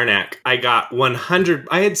Ruins of Arnak, I got 100.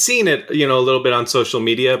 I had seen it, a little bit on social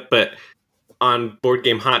media, but on Board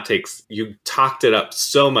Game Hot Takes, you talked it up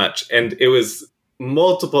so much, and it was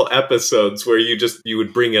multiple episodes where you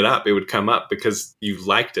would bring it up. It would come up because you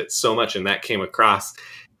liked it so much, and that came across.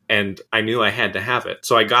 And I knew I had to have it.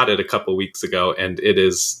 So I got it a couple weeks ago, and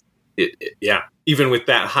yeah, even with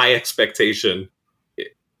that high expectation,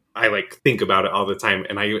 I like think about it all the time.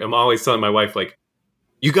 And I am always telling my wife, like,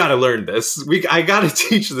 you got to learn this. I got to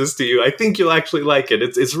teach this to you. I think you'll actually like it.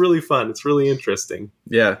 It's really fun. It's really interesting.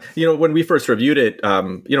 Yeah. When we first reviewed it,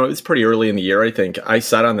 it was pretty early in the year, I think. I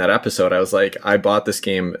said on that episode, I was like, I bought this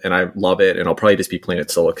game and I love it. And I'll probably just be playing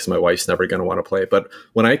it solo because my wife's never going to want to play it. But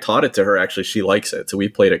when I taught it to her, actually, she likes it. So we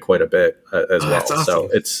played it quite a bit as well. That's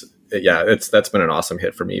awesome. So that's been an awesome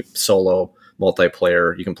hit for me. Solo,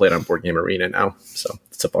 multiplayer. You can play it on Board Game Arena now. So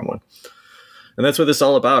it's a fun one. And that's what this is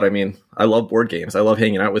all about. I mean, I love board games. I love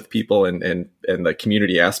hanging out with people and the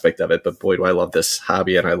community aspect of it. But boy, do I love this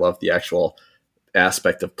hobby, and I love the actual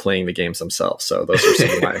aspect of playing the games themselves. So those are some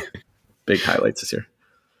of my big highlights this year.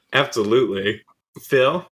 Absolutely.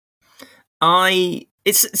 Phil?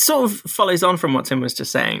 It sort of follows on from what Tim was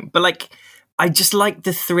just saying, but like, I just like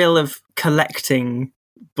the thrill of collecting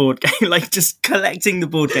board game, like just collecting the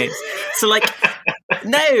board games. So like,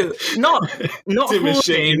 no, not Tim is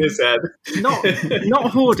shaking his head.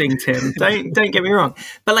 not hoarding, Tim. Don't get me wrong.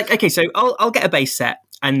 But like, okay, so I'll get a base set,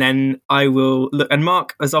 and then I will look. And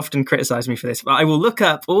Mark has often criticised me for this, but I will look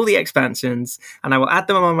up all the expansions and I will add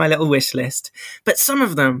them on my little wish list. But some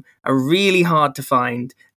of them are really hard to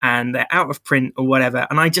find, and they're out of print or whatever.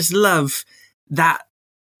 And I just love that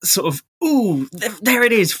sort of, ooh, there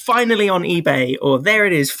it is, finally on eBay, or there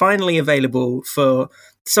it is, finally available for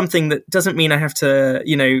something that doesn't mean I have to,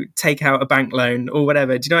 take out a bank loan or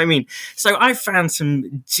whatever. Do you know what I mean? So I found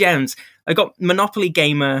some gems. I got Monopoly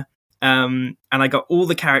Gamer, and I got all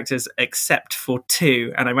the characters except for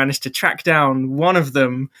 2, and I managed to track down one of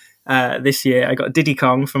them this year. I got Diddy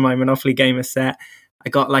Kong for my Monopoly Gamer set. I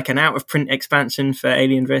got like an out of print expansion for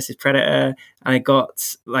Alien vs Predator. And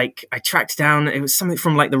I tracked down, it was something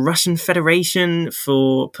from like the Russian Federation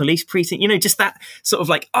for Police Precinct, just that sort of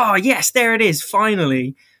like, oh yes, there it is.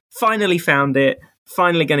 Finally found it.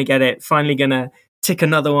 Finally going to get it. Finally going to tick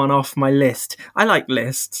another one off my list. I like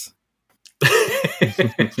lists.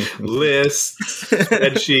 lists,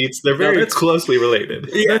 spreadsheets. They're very closely related.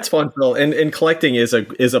 Yeah, that's fun, Phil. And collecting is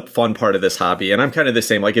a fun part of this hobby. And I'm kind of the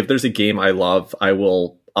same. Like if there's a game I love, I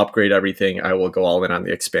will upgrade everything. I will go all in on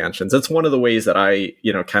the expansions. It's one of the ways that I,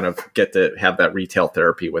 kind of get to have that retail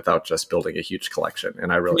therapy without just building a huge collection.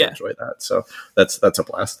 And I really enjoy that. So that's a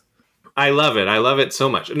blast. I love it. I love it so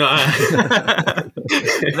much. No,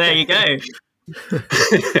 there you go.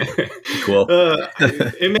 Cool.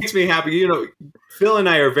 It makes me happy. Phil and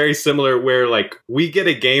I are very similar where like we get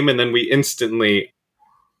a game and then we instantly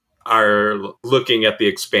are looking at the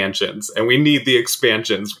expansions, and we need the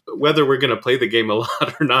expansions whether we're going to play the game a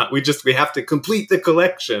lot or not. We have to complete the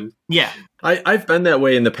collection. Yeah. I've been that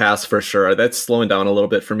way in the past for sure. That's slowing down a little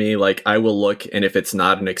bit for me. Like I will look, and if it's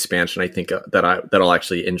not an expansion I think that I'll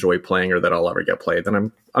actually enjoy playing or that I'll ever get played,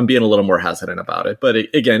 then I'm being a little more hesitant about it. But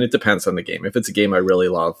again, it depends on the game. If it's a game I really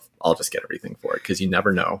love, I'll just get everything for it, because you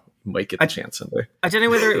never know. You might get the chance someday. I don't know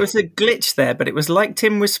whether it was a glitch there, but it was like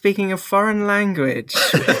Tim was speaking a foreign language.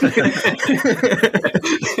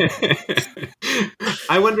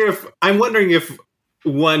 I'm wondering if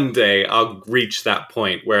one day I'll reach that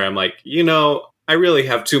point where I'm like, I really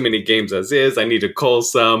have too many games as is. I need to cull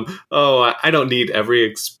some. Oh, I don't need every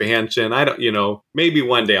expansion. I don't, maybe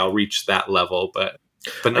one day I'll reach that level, but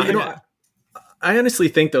not yet. I honestly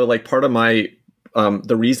think though, like part of my,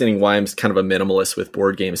 the reasoning why I'm kind of a minimalist with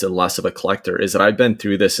board games and less of a collector is that I've been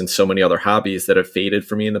through this in so many other hobbies that have faded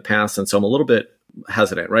for me in the past. And so I'm a little bit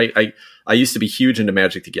hesitant, right? I used to be huge into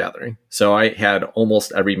Magic the Gathering. So I had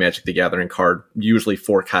almost every Magic the Gathering card, usually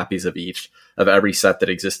 4 copies of each, of every set that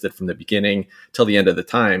existed from the beginning till the end of the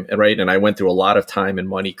time. And right. And I went through a lot of time and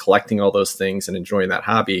money collecting all those things and enjoying that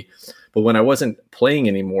hobby. But when I wasn't playing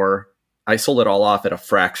anymore, I sold it all off at a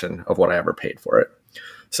fraction of what I ever paid for it.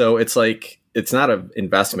 So it's like, it's not an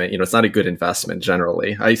investment, it's not a good investment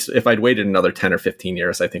generally. If I'd waited another 10 or 15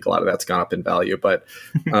 years, I think a lot of that's gone up in value. But,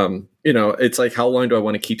 it's like, how long do I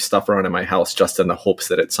want to keep stuff around in my house just in the hopes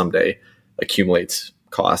that it someday accumulates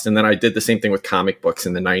cost? And then I did the same thing with comic books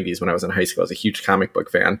in the 90s when I was in high school. I was a huge comic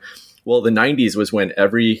book fan. Well, the 90s was when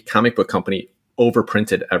every comic book company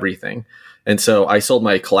overprinted everything. And so I sold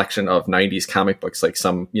my collection of 90s comic books, like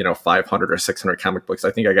some, 500 or 600 comic books.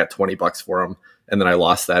 I think I got $20 for them. And then I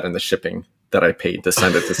lost that in the shipping that I paid to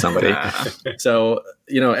send it to somebody. So,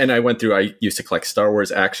 and I used to collect Star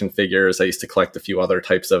Wars action figures. I used to collect a few other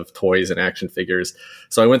types of toys and action figures.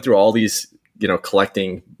 So I went through all these,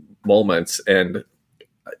 collecting moments, and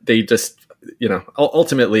they just,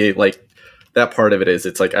 ultimately, like, that part of it is,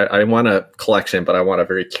 it's like, I want a collection, but I want a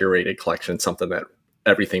very curated collection, something that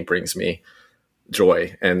everything brings me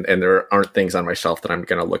joy. And there aren't things on my shelf that I'm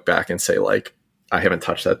going to look back and say, like, I haven't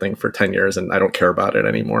touched that thing for 10 years and I don't care about it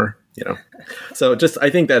anymore. So I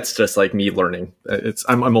think that's just like me learning.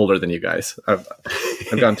 I'm older than you guys. I've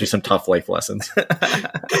gone through some tough life lessons.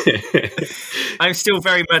 I'm still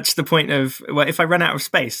very much the point of, well, if I run out of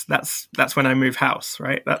space, that's when I move house,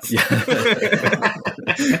 right?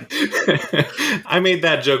 I made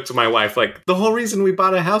that joke to my wife. Like, the whole reason we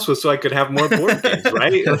bought a house was so I could have more board games,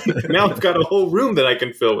 right? Now I've got a whole room that I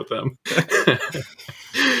can fill with them.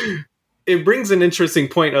 It brings an interesting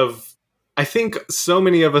point of, I think so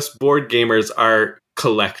many of us board gamers are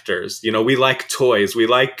collectors. We like toys. We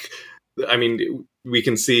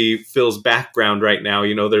can see Phil's background right now.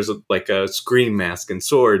 There's a Scream mask and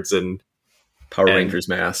swords and Power Rangers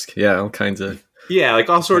mask. Yeah, all kinds of. Yeah, like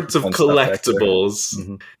all sorts of collectibles.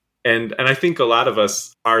 Mm-hmm. And I think a lot of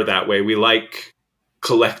us are that way. We like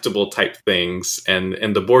collectible type things,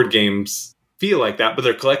 and the board games feel like that, but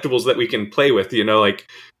they're collectibles that we can play with, like,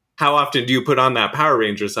 how often do you put on that Power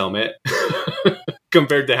Rangers helmet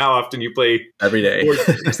compared to how often you play every day?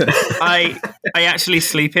 I actually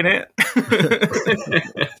sleep in it.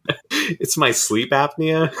 It's my sleep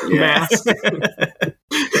apnea mask.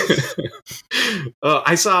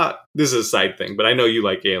 I saw, this is a side thing, but I know you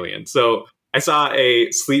like Alien. So I saw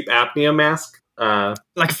a sleep apnea mask. Like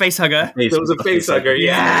a face hugger. It was a face hugger.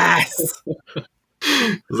 Yes.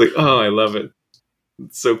 I was like, oh, I love it.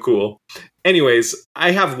 It's so cool. Anyways, I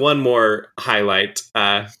have one more highlight,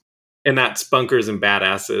 and that's Bunkers and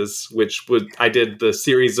Badasses, which I did the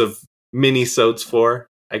series of mini-sodes for,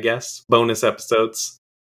 I guess, bonus episodes,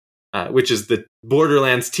 which is the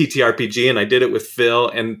Borderlands TTRPG, and I did it with Phil,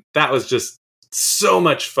 and that was just so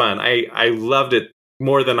much fun. I loved it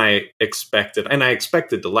more than I expected, and I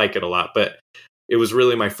expected to like it a lot, but it was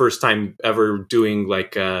really my first time ever doing,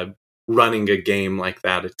 like, running a game like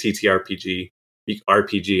that, a TTRPG.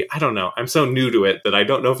 RPG. I don't know. I'm so new to it that I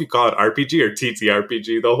don't know if you call it RPG or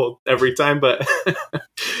TTRPG every time, but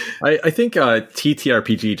I think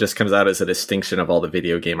TTRPG just comes out as a distinction of all the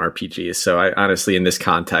video game RPGs. So I honestly, in this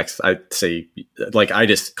context, I'd say like I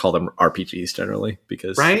just call them RPGs generally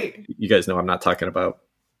because right? You guys know I'm not talking about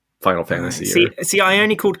Final Fantasy. See, I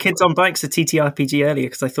only called Kids on Bikes a TTRPG earlier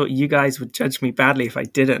because I thought you guys would judge me badly if I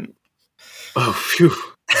didn't. Oh, phew.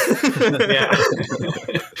 Yeah.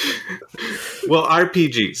 Well,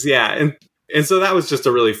 RPGs, yeah, and so that was just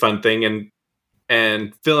a really fun thing,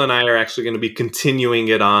 and Phil and I are actually going to be continuing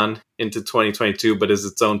it on into 2022, but as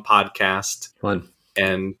its own podcast. Fun,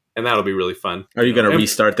 and that'll be really fun. Are you going to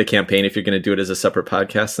restart the campaign if you're going to do it as a separate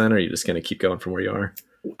podcast then, or are you just going to keep going from where you are?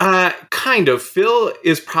 Kind of. Phil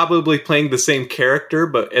is probably playing the same character,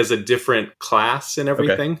 but as a different class and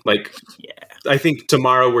everything. Okay. Like, yeah. I think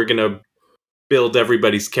tomorrow we're going to build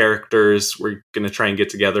everybody's characters. We're going to try and get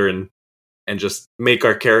together and just make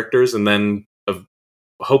our characters. And then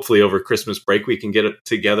hopefully over Christmas break, we can get it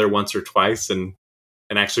together once or twice and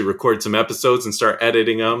actually record some episodes and start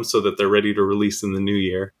editing them so that they're ready to release in the new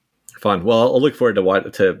year. Fun. Well, I'll look forward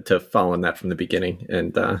to following that from the beginning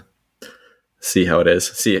and, see how it is.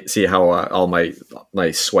 See how all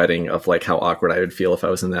my sweating of like how awkward I would feel if I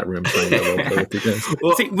was in that room playing that role play with you guys.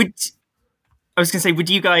 Well, I was going to say, would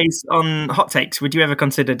you guys on Hot Takes? Would you ever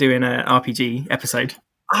consider doing an RPG episode?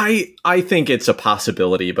 I think it's a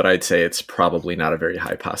possibility, but I'd say it's probably not a very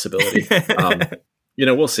high possibility.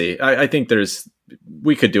 We'll see. I think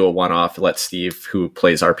we could do a one-off. Let Steve, who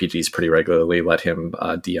plays RPGs pretty regularly, let him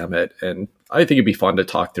DM it, and I think it'd be fun to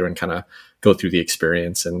talk through and kind of go through the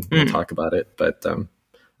experience and talk about it. But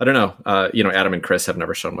I don't know. Adam and Chris have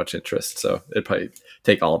never shown much interest, so it'd probably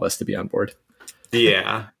take all of us to be on board.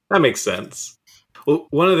 Yeah, that makes sense. Well,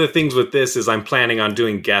 one of the things with this is I'm planning on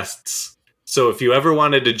doing guests. So if you ever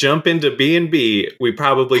wanted to jump into B&B, we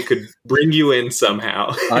probably could bring you in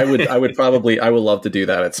somehow. I would love to do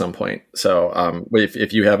that at some point. So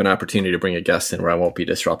if you have an opportunity to bring a guest in where I won't be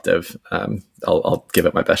disruptive, I'll give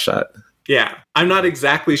it my best shot. Yeah, I'm not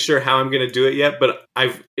exactly sure how I'm going to do it yet, but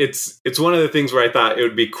it's one of the things where I thought it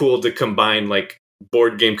would be cool to combine like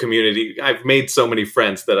board game community. I've made so many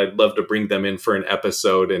friends that I'd love to bring them in for an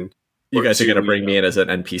episode. And you guys are going to bring me in as an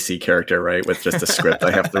NPC character, right? With just a script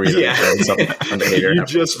I have to read. Yeah. You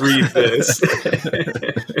just read this.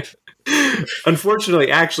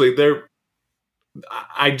 Unfortunately, actually,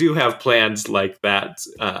 I do have plans like that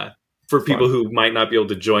for people who might not be able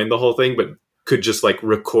to join the whole thing, but could just like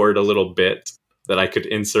record a little bit that I could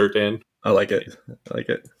insert in. I like it.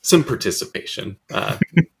 Some participation.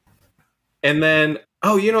 And then,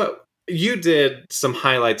 you did some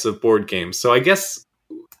highlights of board games. So I guess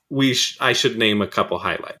I should name a couple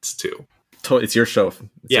highlights too. It's your show.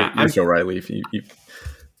 Your show, Riley. You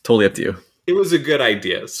totally up to you. It was a good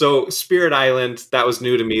idea. So Spirit Island, that was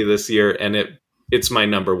new to me this year, and it's my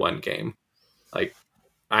number one game. Like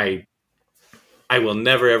I will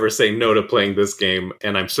never ever say no to playing this game,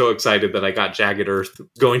 and I'm so excited that I got Jagged Earth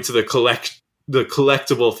going to the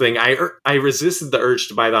collectible thing. I resisted the urge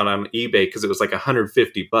to buy that on eBay because it was like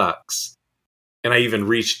 $150. And I even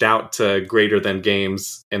reached out to Greater Than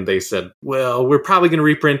Games, and they said, well, we're probably going to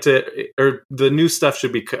reprint it, or the new stuff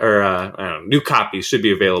should be, new copies should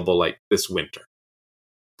be available like this winter.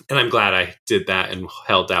 And I'm glad I did that and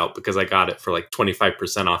held out because I got it for like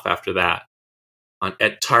 25% off after that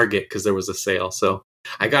at Target because there was a sale. So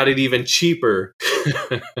I got it even cheaper.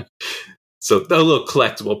 So a little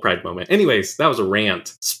collectible pride moment. Anyways, that was a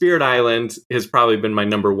rant. Spirit Island has probably been my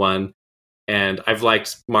number one. And I've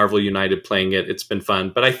liked Marvel United playing it. It's been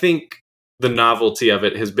fun. But I think the novelty of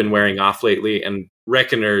it has been wearing off lately. And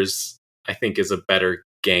Reckoners, I think, is a better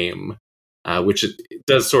game, which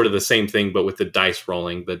does sort of the same thing, but with the dice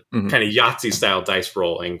rolling, the kind of Yahtzee-style dice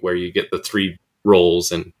rolling, where you get the 3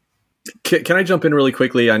 rolls. And Can I jump in really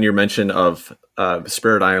quickly on your mention of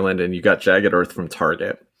Spirit Island, and you got Jagged Earth from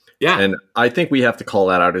Target? Yeah. And I think we have to call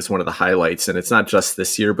that out as one of the highlights. And it's not just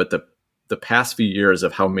this year, but the past few years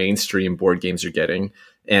of how mainstream board games are getting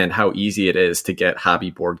and how easy it is to get hobby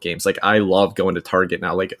board games. Like I love going to Target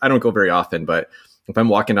now. Like I don't go very often, but if I'm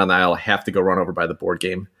walking down the aisle, I have to go run over by the board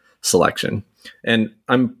game section. And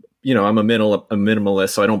I'm a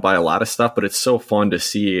minimalist, so I don't buy a lot of stuff, but it's so fun to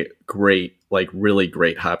see great, like really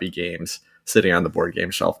great hobby games sitting on the board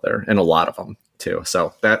game shelf there, and a lot of them too.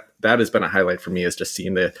 So that has been a highlight for me, is just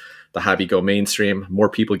seeing the hobby go mainstream, more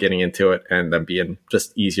people getting into it, and them being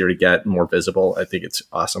just easier to get, more visible. I think it's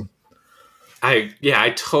awesome.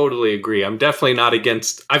 I totally agree. I'm definitely not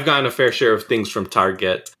against. I've gotten a fair share of things from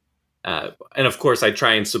Target, and of course, I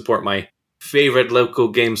try and support my favorite local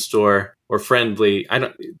game store or friendly.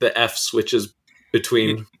 The F's, which is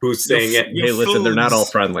between who's saying it. Hey, listen, they're not all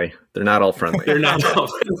friendly. They're not all friendly. They're not all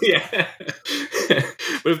friendly. Yeah.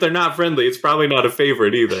 But if they're not friendly, it's probably not a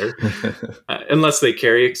favorite either, unless they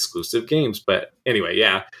carry exclusive games. But anyway,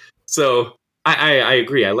 yeah. So I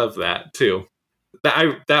agree. I love that too.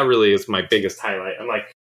 That really is my biggest highlight. I'm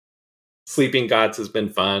like, Sleeping Gods has been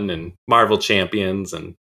fun, and Marvel Champions,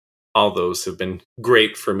 and all those have been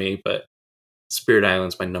great for me. But Spirit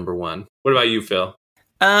Island's my number one. What about you, Phil?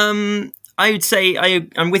 I would say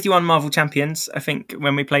I'm with you on Marvel Champions. I think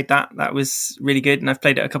when we played that was really good, and I've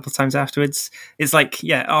played it a couple of times afterwards. It's like,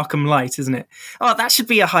 Arkham Light, isn't it? Oh, that should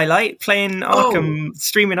be a highlight, playing Arkham,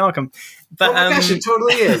 streaming Arkham. But, oh my gosh, it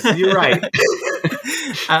totally is. You're right.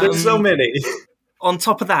 There's so many. On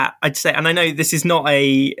top of that, I'd say, and I know this is not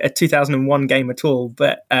a 2001 game at all,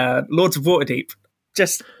 but Lords of Waterdeep,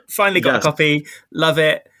 just finally got a copy, love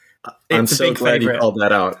it. I'm so glad you called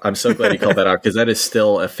that out. I'm so glad you called that out, because that is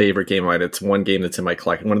still a favorite game of mine. It's one game that's in my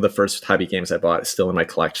collection. One of the first hobby games I bought is still in my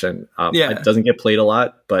collection. It doesn't get played a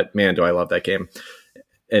lot, but man, do I love that game.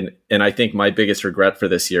 And I think my biggest regret for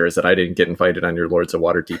this year is that I didn't get invited on your Lords of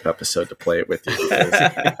Waterdeep episode to play it with you.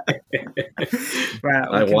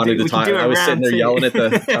 Wow, I wanted to talk. I was sitting there yelling at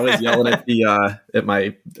the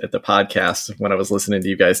podcast when I was listening to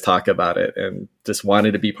you guys talk about it, and just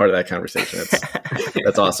wanted to be part of that conversation.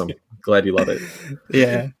 That's awesome. Glad you love it.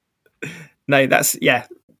 Yeah. No, that's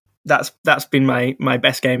been my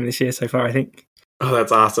best game this year so far, I think. Oh,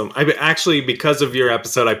 that's awesome. I actually, because of your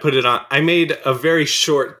episode, I put it on. I made a very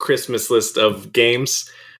short Christmas list of games,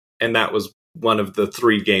 and that was one of the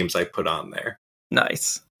 3 games I put on there.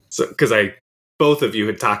 Nice. So, because both of you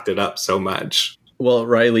had talked it up so much. Well,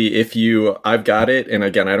 Riley, I've got it, and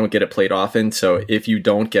again, I don't get it played often, so if you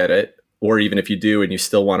don't get it, or even if you do and you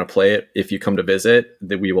still want to play it, if you come to visit,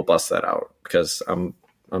 then we will bust that out, because I'm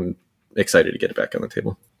excited to get it back on the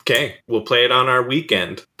table. Okay, we'll play it on our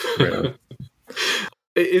weekend. Right.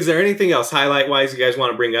 Is there anything else highlight-wise you guys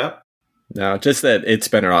want to bring up? No, just that it's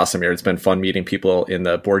been an awesome year. It's been fun meeting people in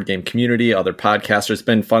the board game community, other podcasters. It's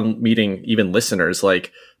been fun meeting even listeners,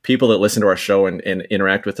 like people that listen to our show and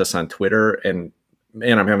interact with us on Twitter. And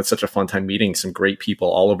man, I'm having such a fun time meeting some great people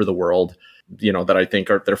all over the world, that I think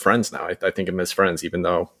they're friends now. I think of them as friends, even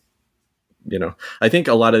though, I think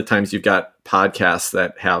a lot of the times you've got podcasts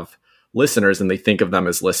that have listeners and they think of them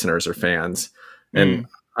as listeners or fans. And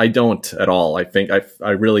I don't at all. I think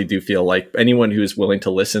I really do feel like anyone who's willing to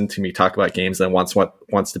listen to me talk about games and wants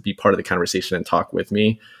to be part of the conversation and talk with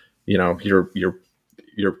me, you're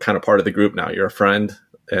kind of part of the group now. You're a friend,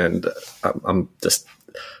 and I'm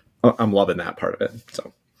loving that part of it.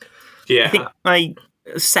 So, yeah, I think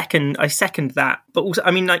I second that. But also,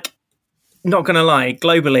 I mean, like, not gonna lie,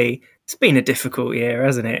 globally, it's been a difficult year,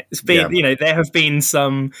 hasn't it? It's been, there have been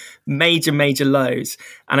some major lows.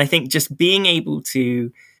 And I think just being able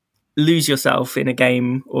to lose yourself in a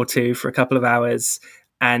game or two for a couple of hours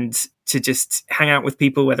and to just hang out with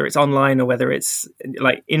people, whether it's online or whether it's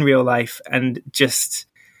like in real life, and just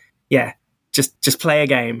play a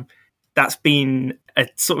game, that's been a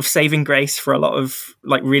sort of saving grace for a lot of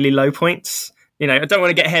like really low points. I don't want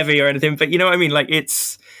to get heavy or anything, but you know what I mean? Like,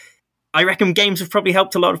 I reckon games have probably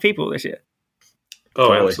helped a lot of people this year. Oh,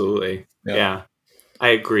 totally. Absolutely. Yeah. I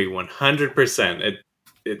agree 100%.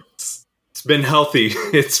 It's been healthy.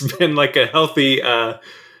 It's been like a healthy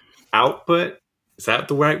output. Is that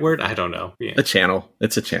the right word? I don't know. Yeah. A channel.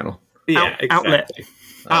 It's a channel. Yeah, exactly.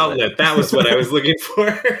 Outlet. That was what I was looking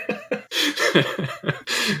for.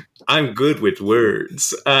 I'm good with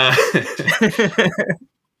words.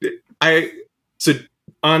 So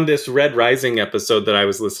on this Red Rising episode that I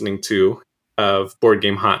was listening to of Board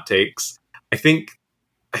Game Hot Takes, I think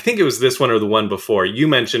it was this one or the one before, you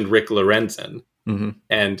mentioned Rick Lorenzen. Mm-hmm.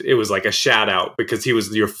 And it was like a shout out because he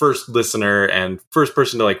was your first listener and first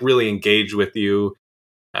person to like really engage with you.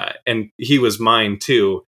 And he was mine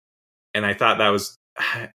too. And I thought that was,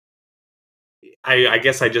 I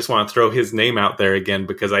guess I just want to throw his name out there again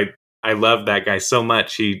because I love that guy so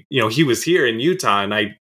much. He was here in Utah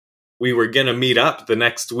and we were going to meet up the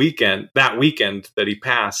next weekend, that weekend that he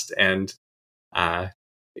passed. And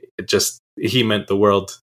he meant the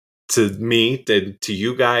world to me, to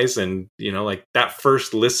you guys. And, like that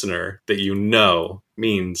first listener that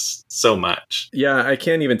means so much. Yeah, I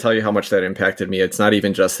can't even tell you how much that impacted me. It's not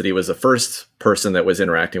even just that he was the first person that was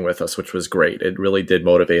interacting with us, which was great. It really did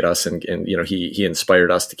motivate us. And he inspired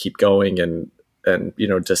us to keep going and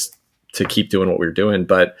just to keep doing what we were doing.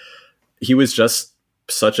 But he was just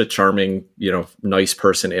such a charming, nice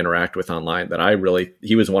person to interact with online that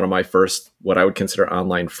he was one of my first, what I would consider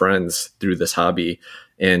online friends through this hobby.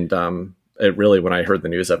 And it really, when I heard the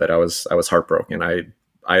news of it, I was heartbroken.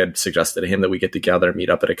 I had suggested to him that we get together, meet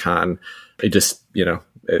up at a con. It just,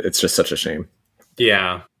 it's just such a shame.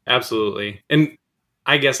 Yeah, absolutely. And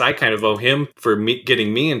I guess I kind of owe him for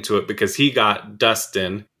getting me into it, because he got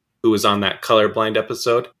Dustin, who was on that Colorblind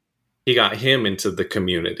episode. He got him into the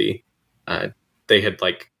community. They had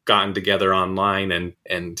gotten together online,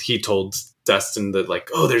 and he told Dustin that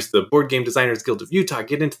there's the Board Game Designers Guild of Utah,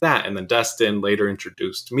 get into that. And then Dustin later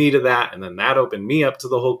introduced me to that, and then that opened me up to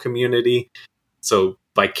the whole community. So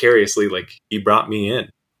vicariously, he brought me in.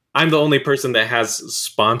 I'm the only person that has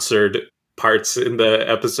sponsored parts in the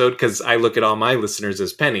episode, because I look at all my listeners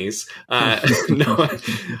as pennies. No,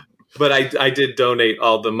 but I did donate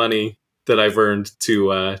all the money that I've earned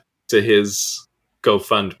to his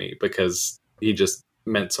GoFundMe, because he just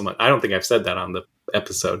meant so much. I don't think I've said that on the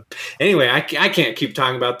episode. Anyway, I can't keep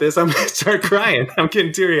talking about this. I'm going to start crying. I'm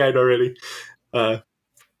getting teary-eyed already.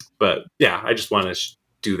 But yeah, I just want to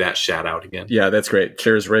do that shout out again. Yeah, that's great.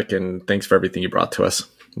 Cheers, Rick, and thanks for everything you brought to us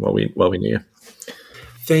while we knew you.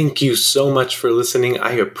 Thank you so much for listening.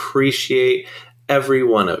 I appreciate every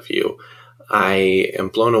one of you. I am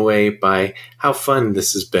blown away by how fun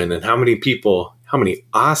this has been, and how many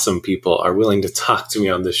awesome people are willing to talk to me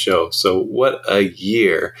on this show. So what a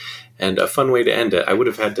year, and a fun way to end it. I would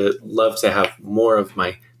have loved to have more of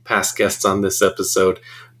my past guests on this episode,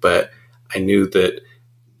 but I knew that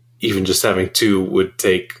even just having 2 would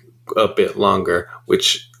take a bit longer,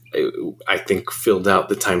 which I think filled out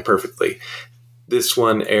the time perfectly. This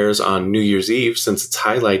one airs on New Year's Eve, since it's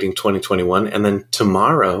highlighting 2021. And then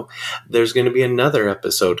tomorrow, there's going to be another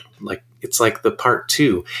episode. It's the part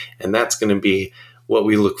 2. And that's going to be what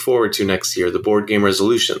we look forward to next year, the board game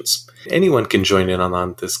resolutions. Anyone can join in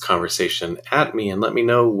on this conversation at me and let me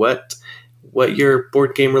know what your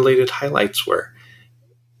board game related highlights were.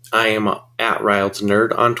 I am at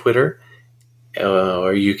RiledNerd on Twitter,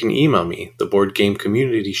 or you can email me,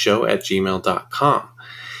 theboardgamecommunityshow@gmail.com.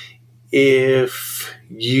 If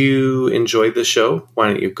you enjoyed the show, why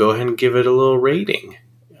don't you go ahead and give it a little rating?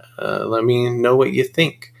 Let me know what you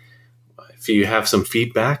think. If you have some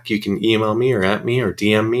feedback, you can email me or at me or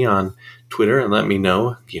DM me on Twitter and let me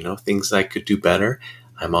know, things I could do better.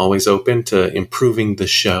 I'm always open to improving the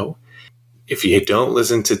show. If you don't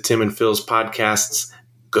listen to Tim and Phil's podcasts,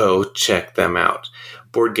 go check them out.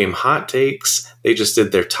 Board Game Hot Takes, they just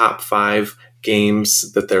did their top 5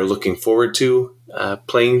 games that they're looking forward to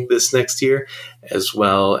playing this next year, as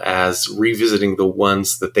well as revisiting the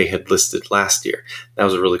ones that they had listed last year. That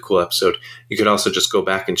was a really cool episode. You could also just go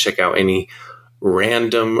back and check out any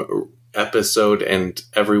random episode, and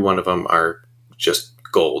every one of them are just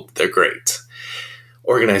gold. They're great.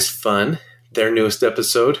 Organized Fun, their newest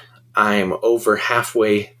episode, I'm over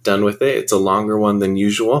halfway done with it. It's a longer one than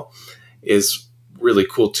usual. Is really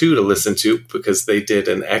cool too to listen to, because they did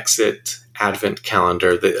an Exit Advent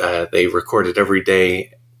calendar that they recorded every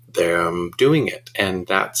day they're doing it, and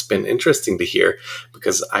that's been interesting to hear,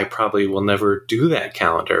 because I probably will never do that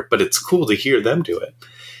calendar, but it's cool to hear them do it.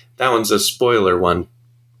 That one's a spoiler one,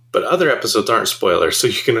 but other episodes aren't spoilers, so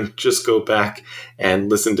you can just go back and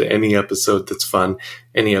listen to any episode that's fun,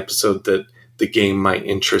 any episode that the game might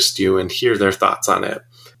interest you, and hear their thoughts on it.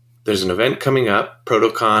 There's an event coming up,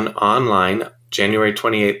 Protocon Online, January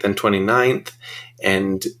 28th and 29th,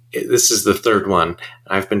 and this is the 3rd one.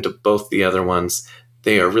 I've been to both the other ones.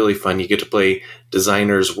 They are really fun. You get to play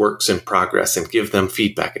designers' works in progress and give them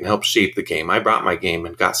feedback and help shape the game. I brought my game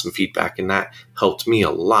and got some feedback, and that helped me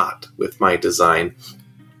a lot with my design.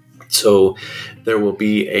 So there will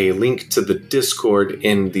be a link to the Discord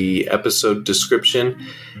in the episode description,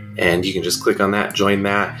 and you can just click on that, join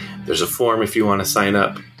that. There's a form if you want to sign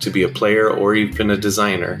up to be a player or even a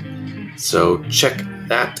designer. So check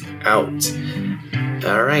that out.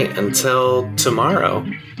 All right, until tomorrow,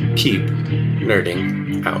 keep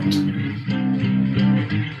nerding out.